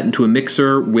stir all that into a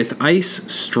mixer with ice,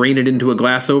 strain it into a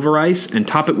glass over ice, and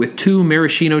top it with 2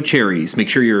 maraschino cherries. Make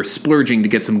sure you're splurging to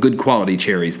get some good quality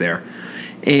cherries there.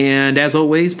 And as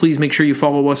always, please make sure you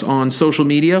follow us on social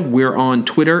media. We're on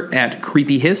Twitter at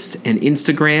CreepyHist and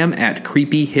Instagram at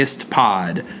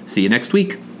CreepyHistPod. See you next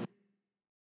week.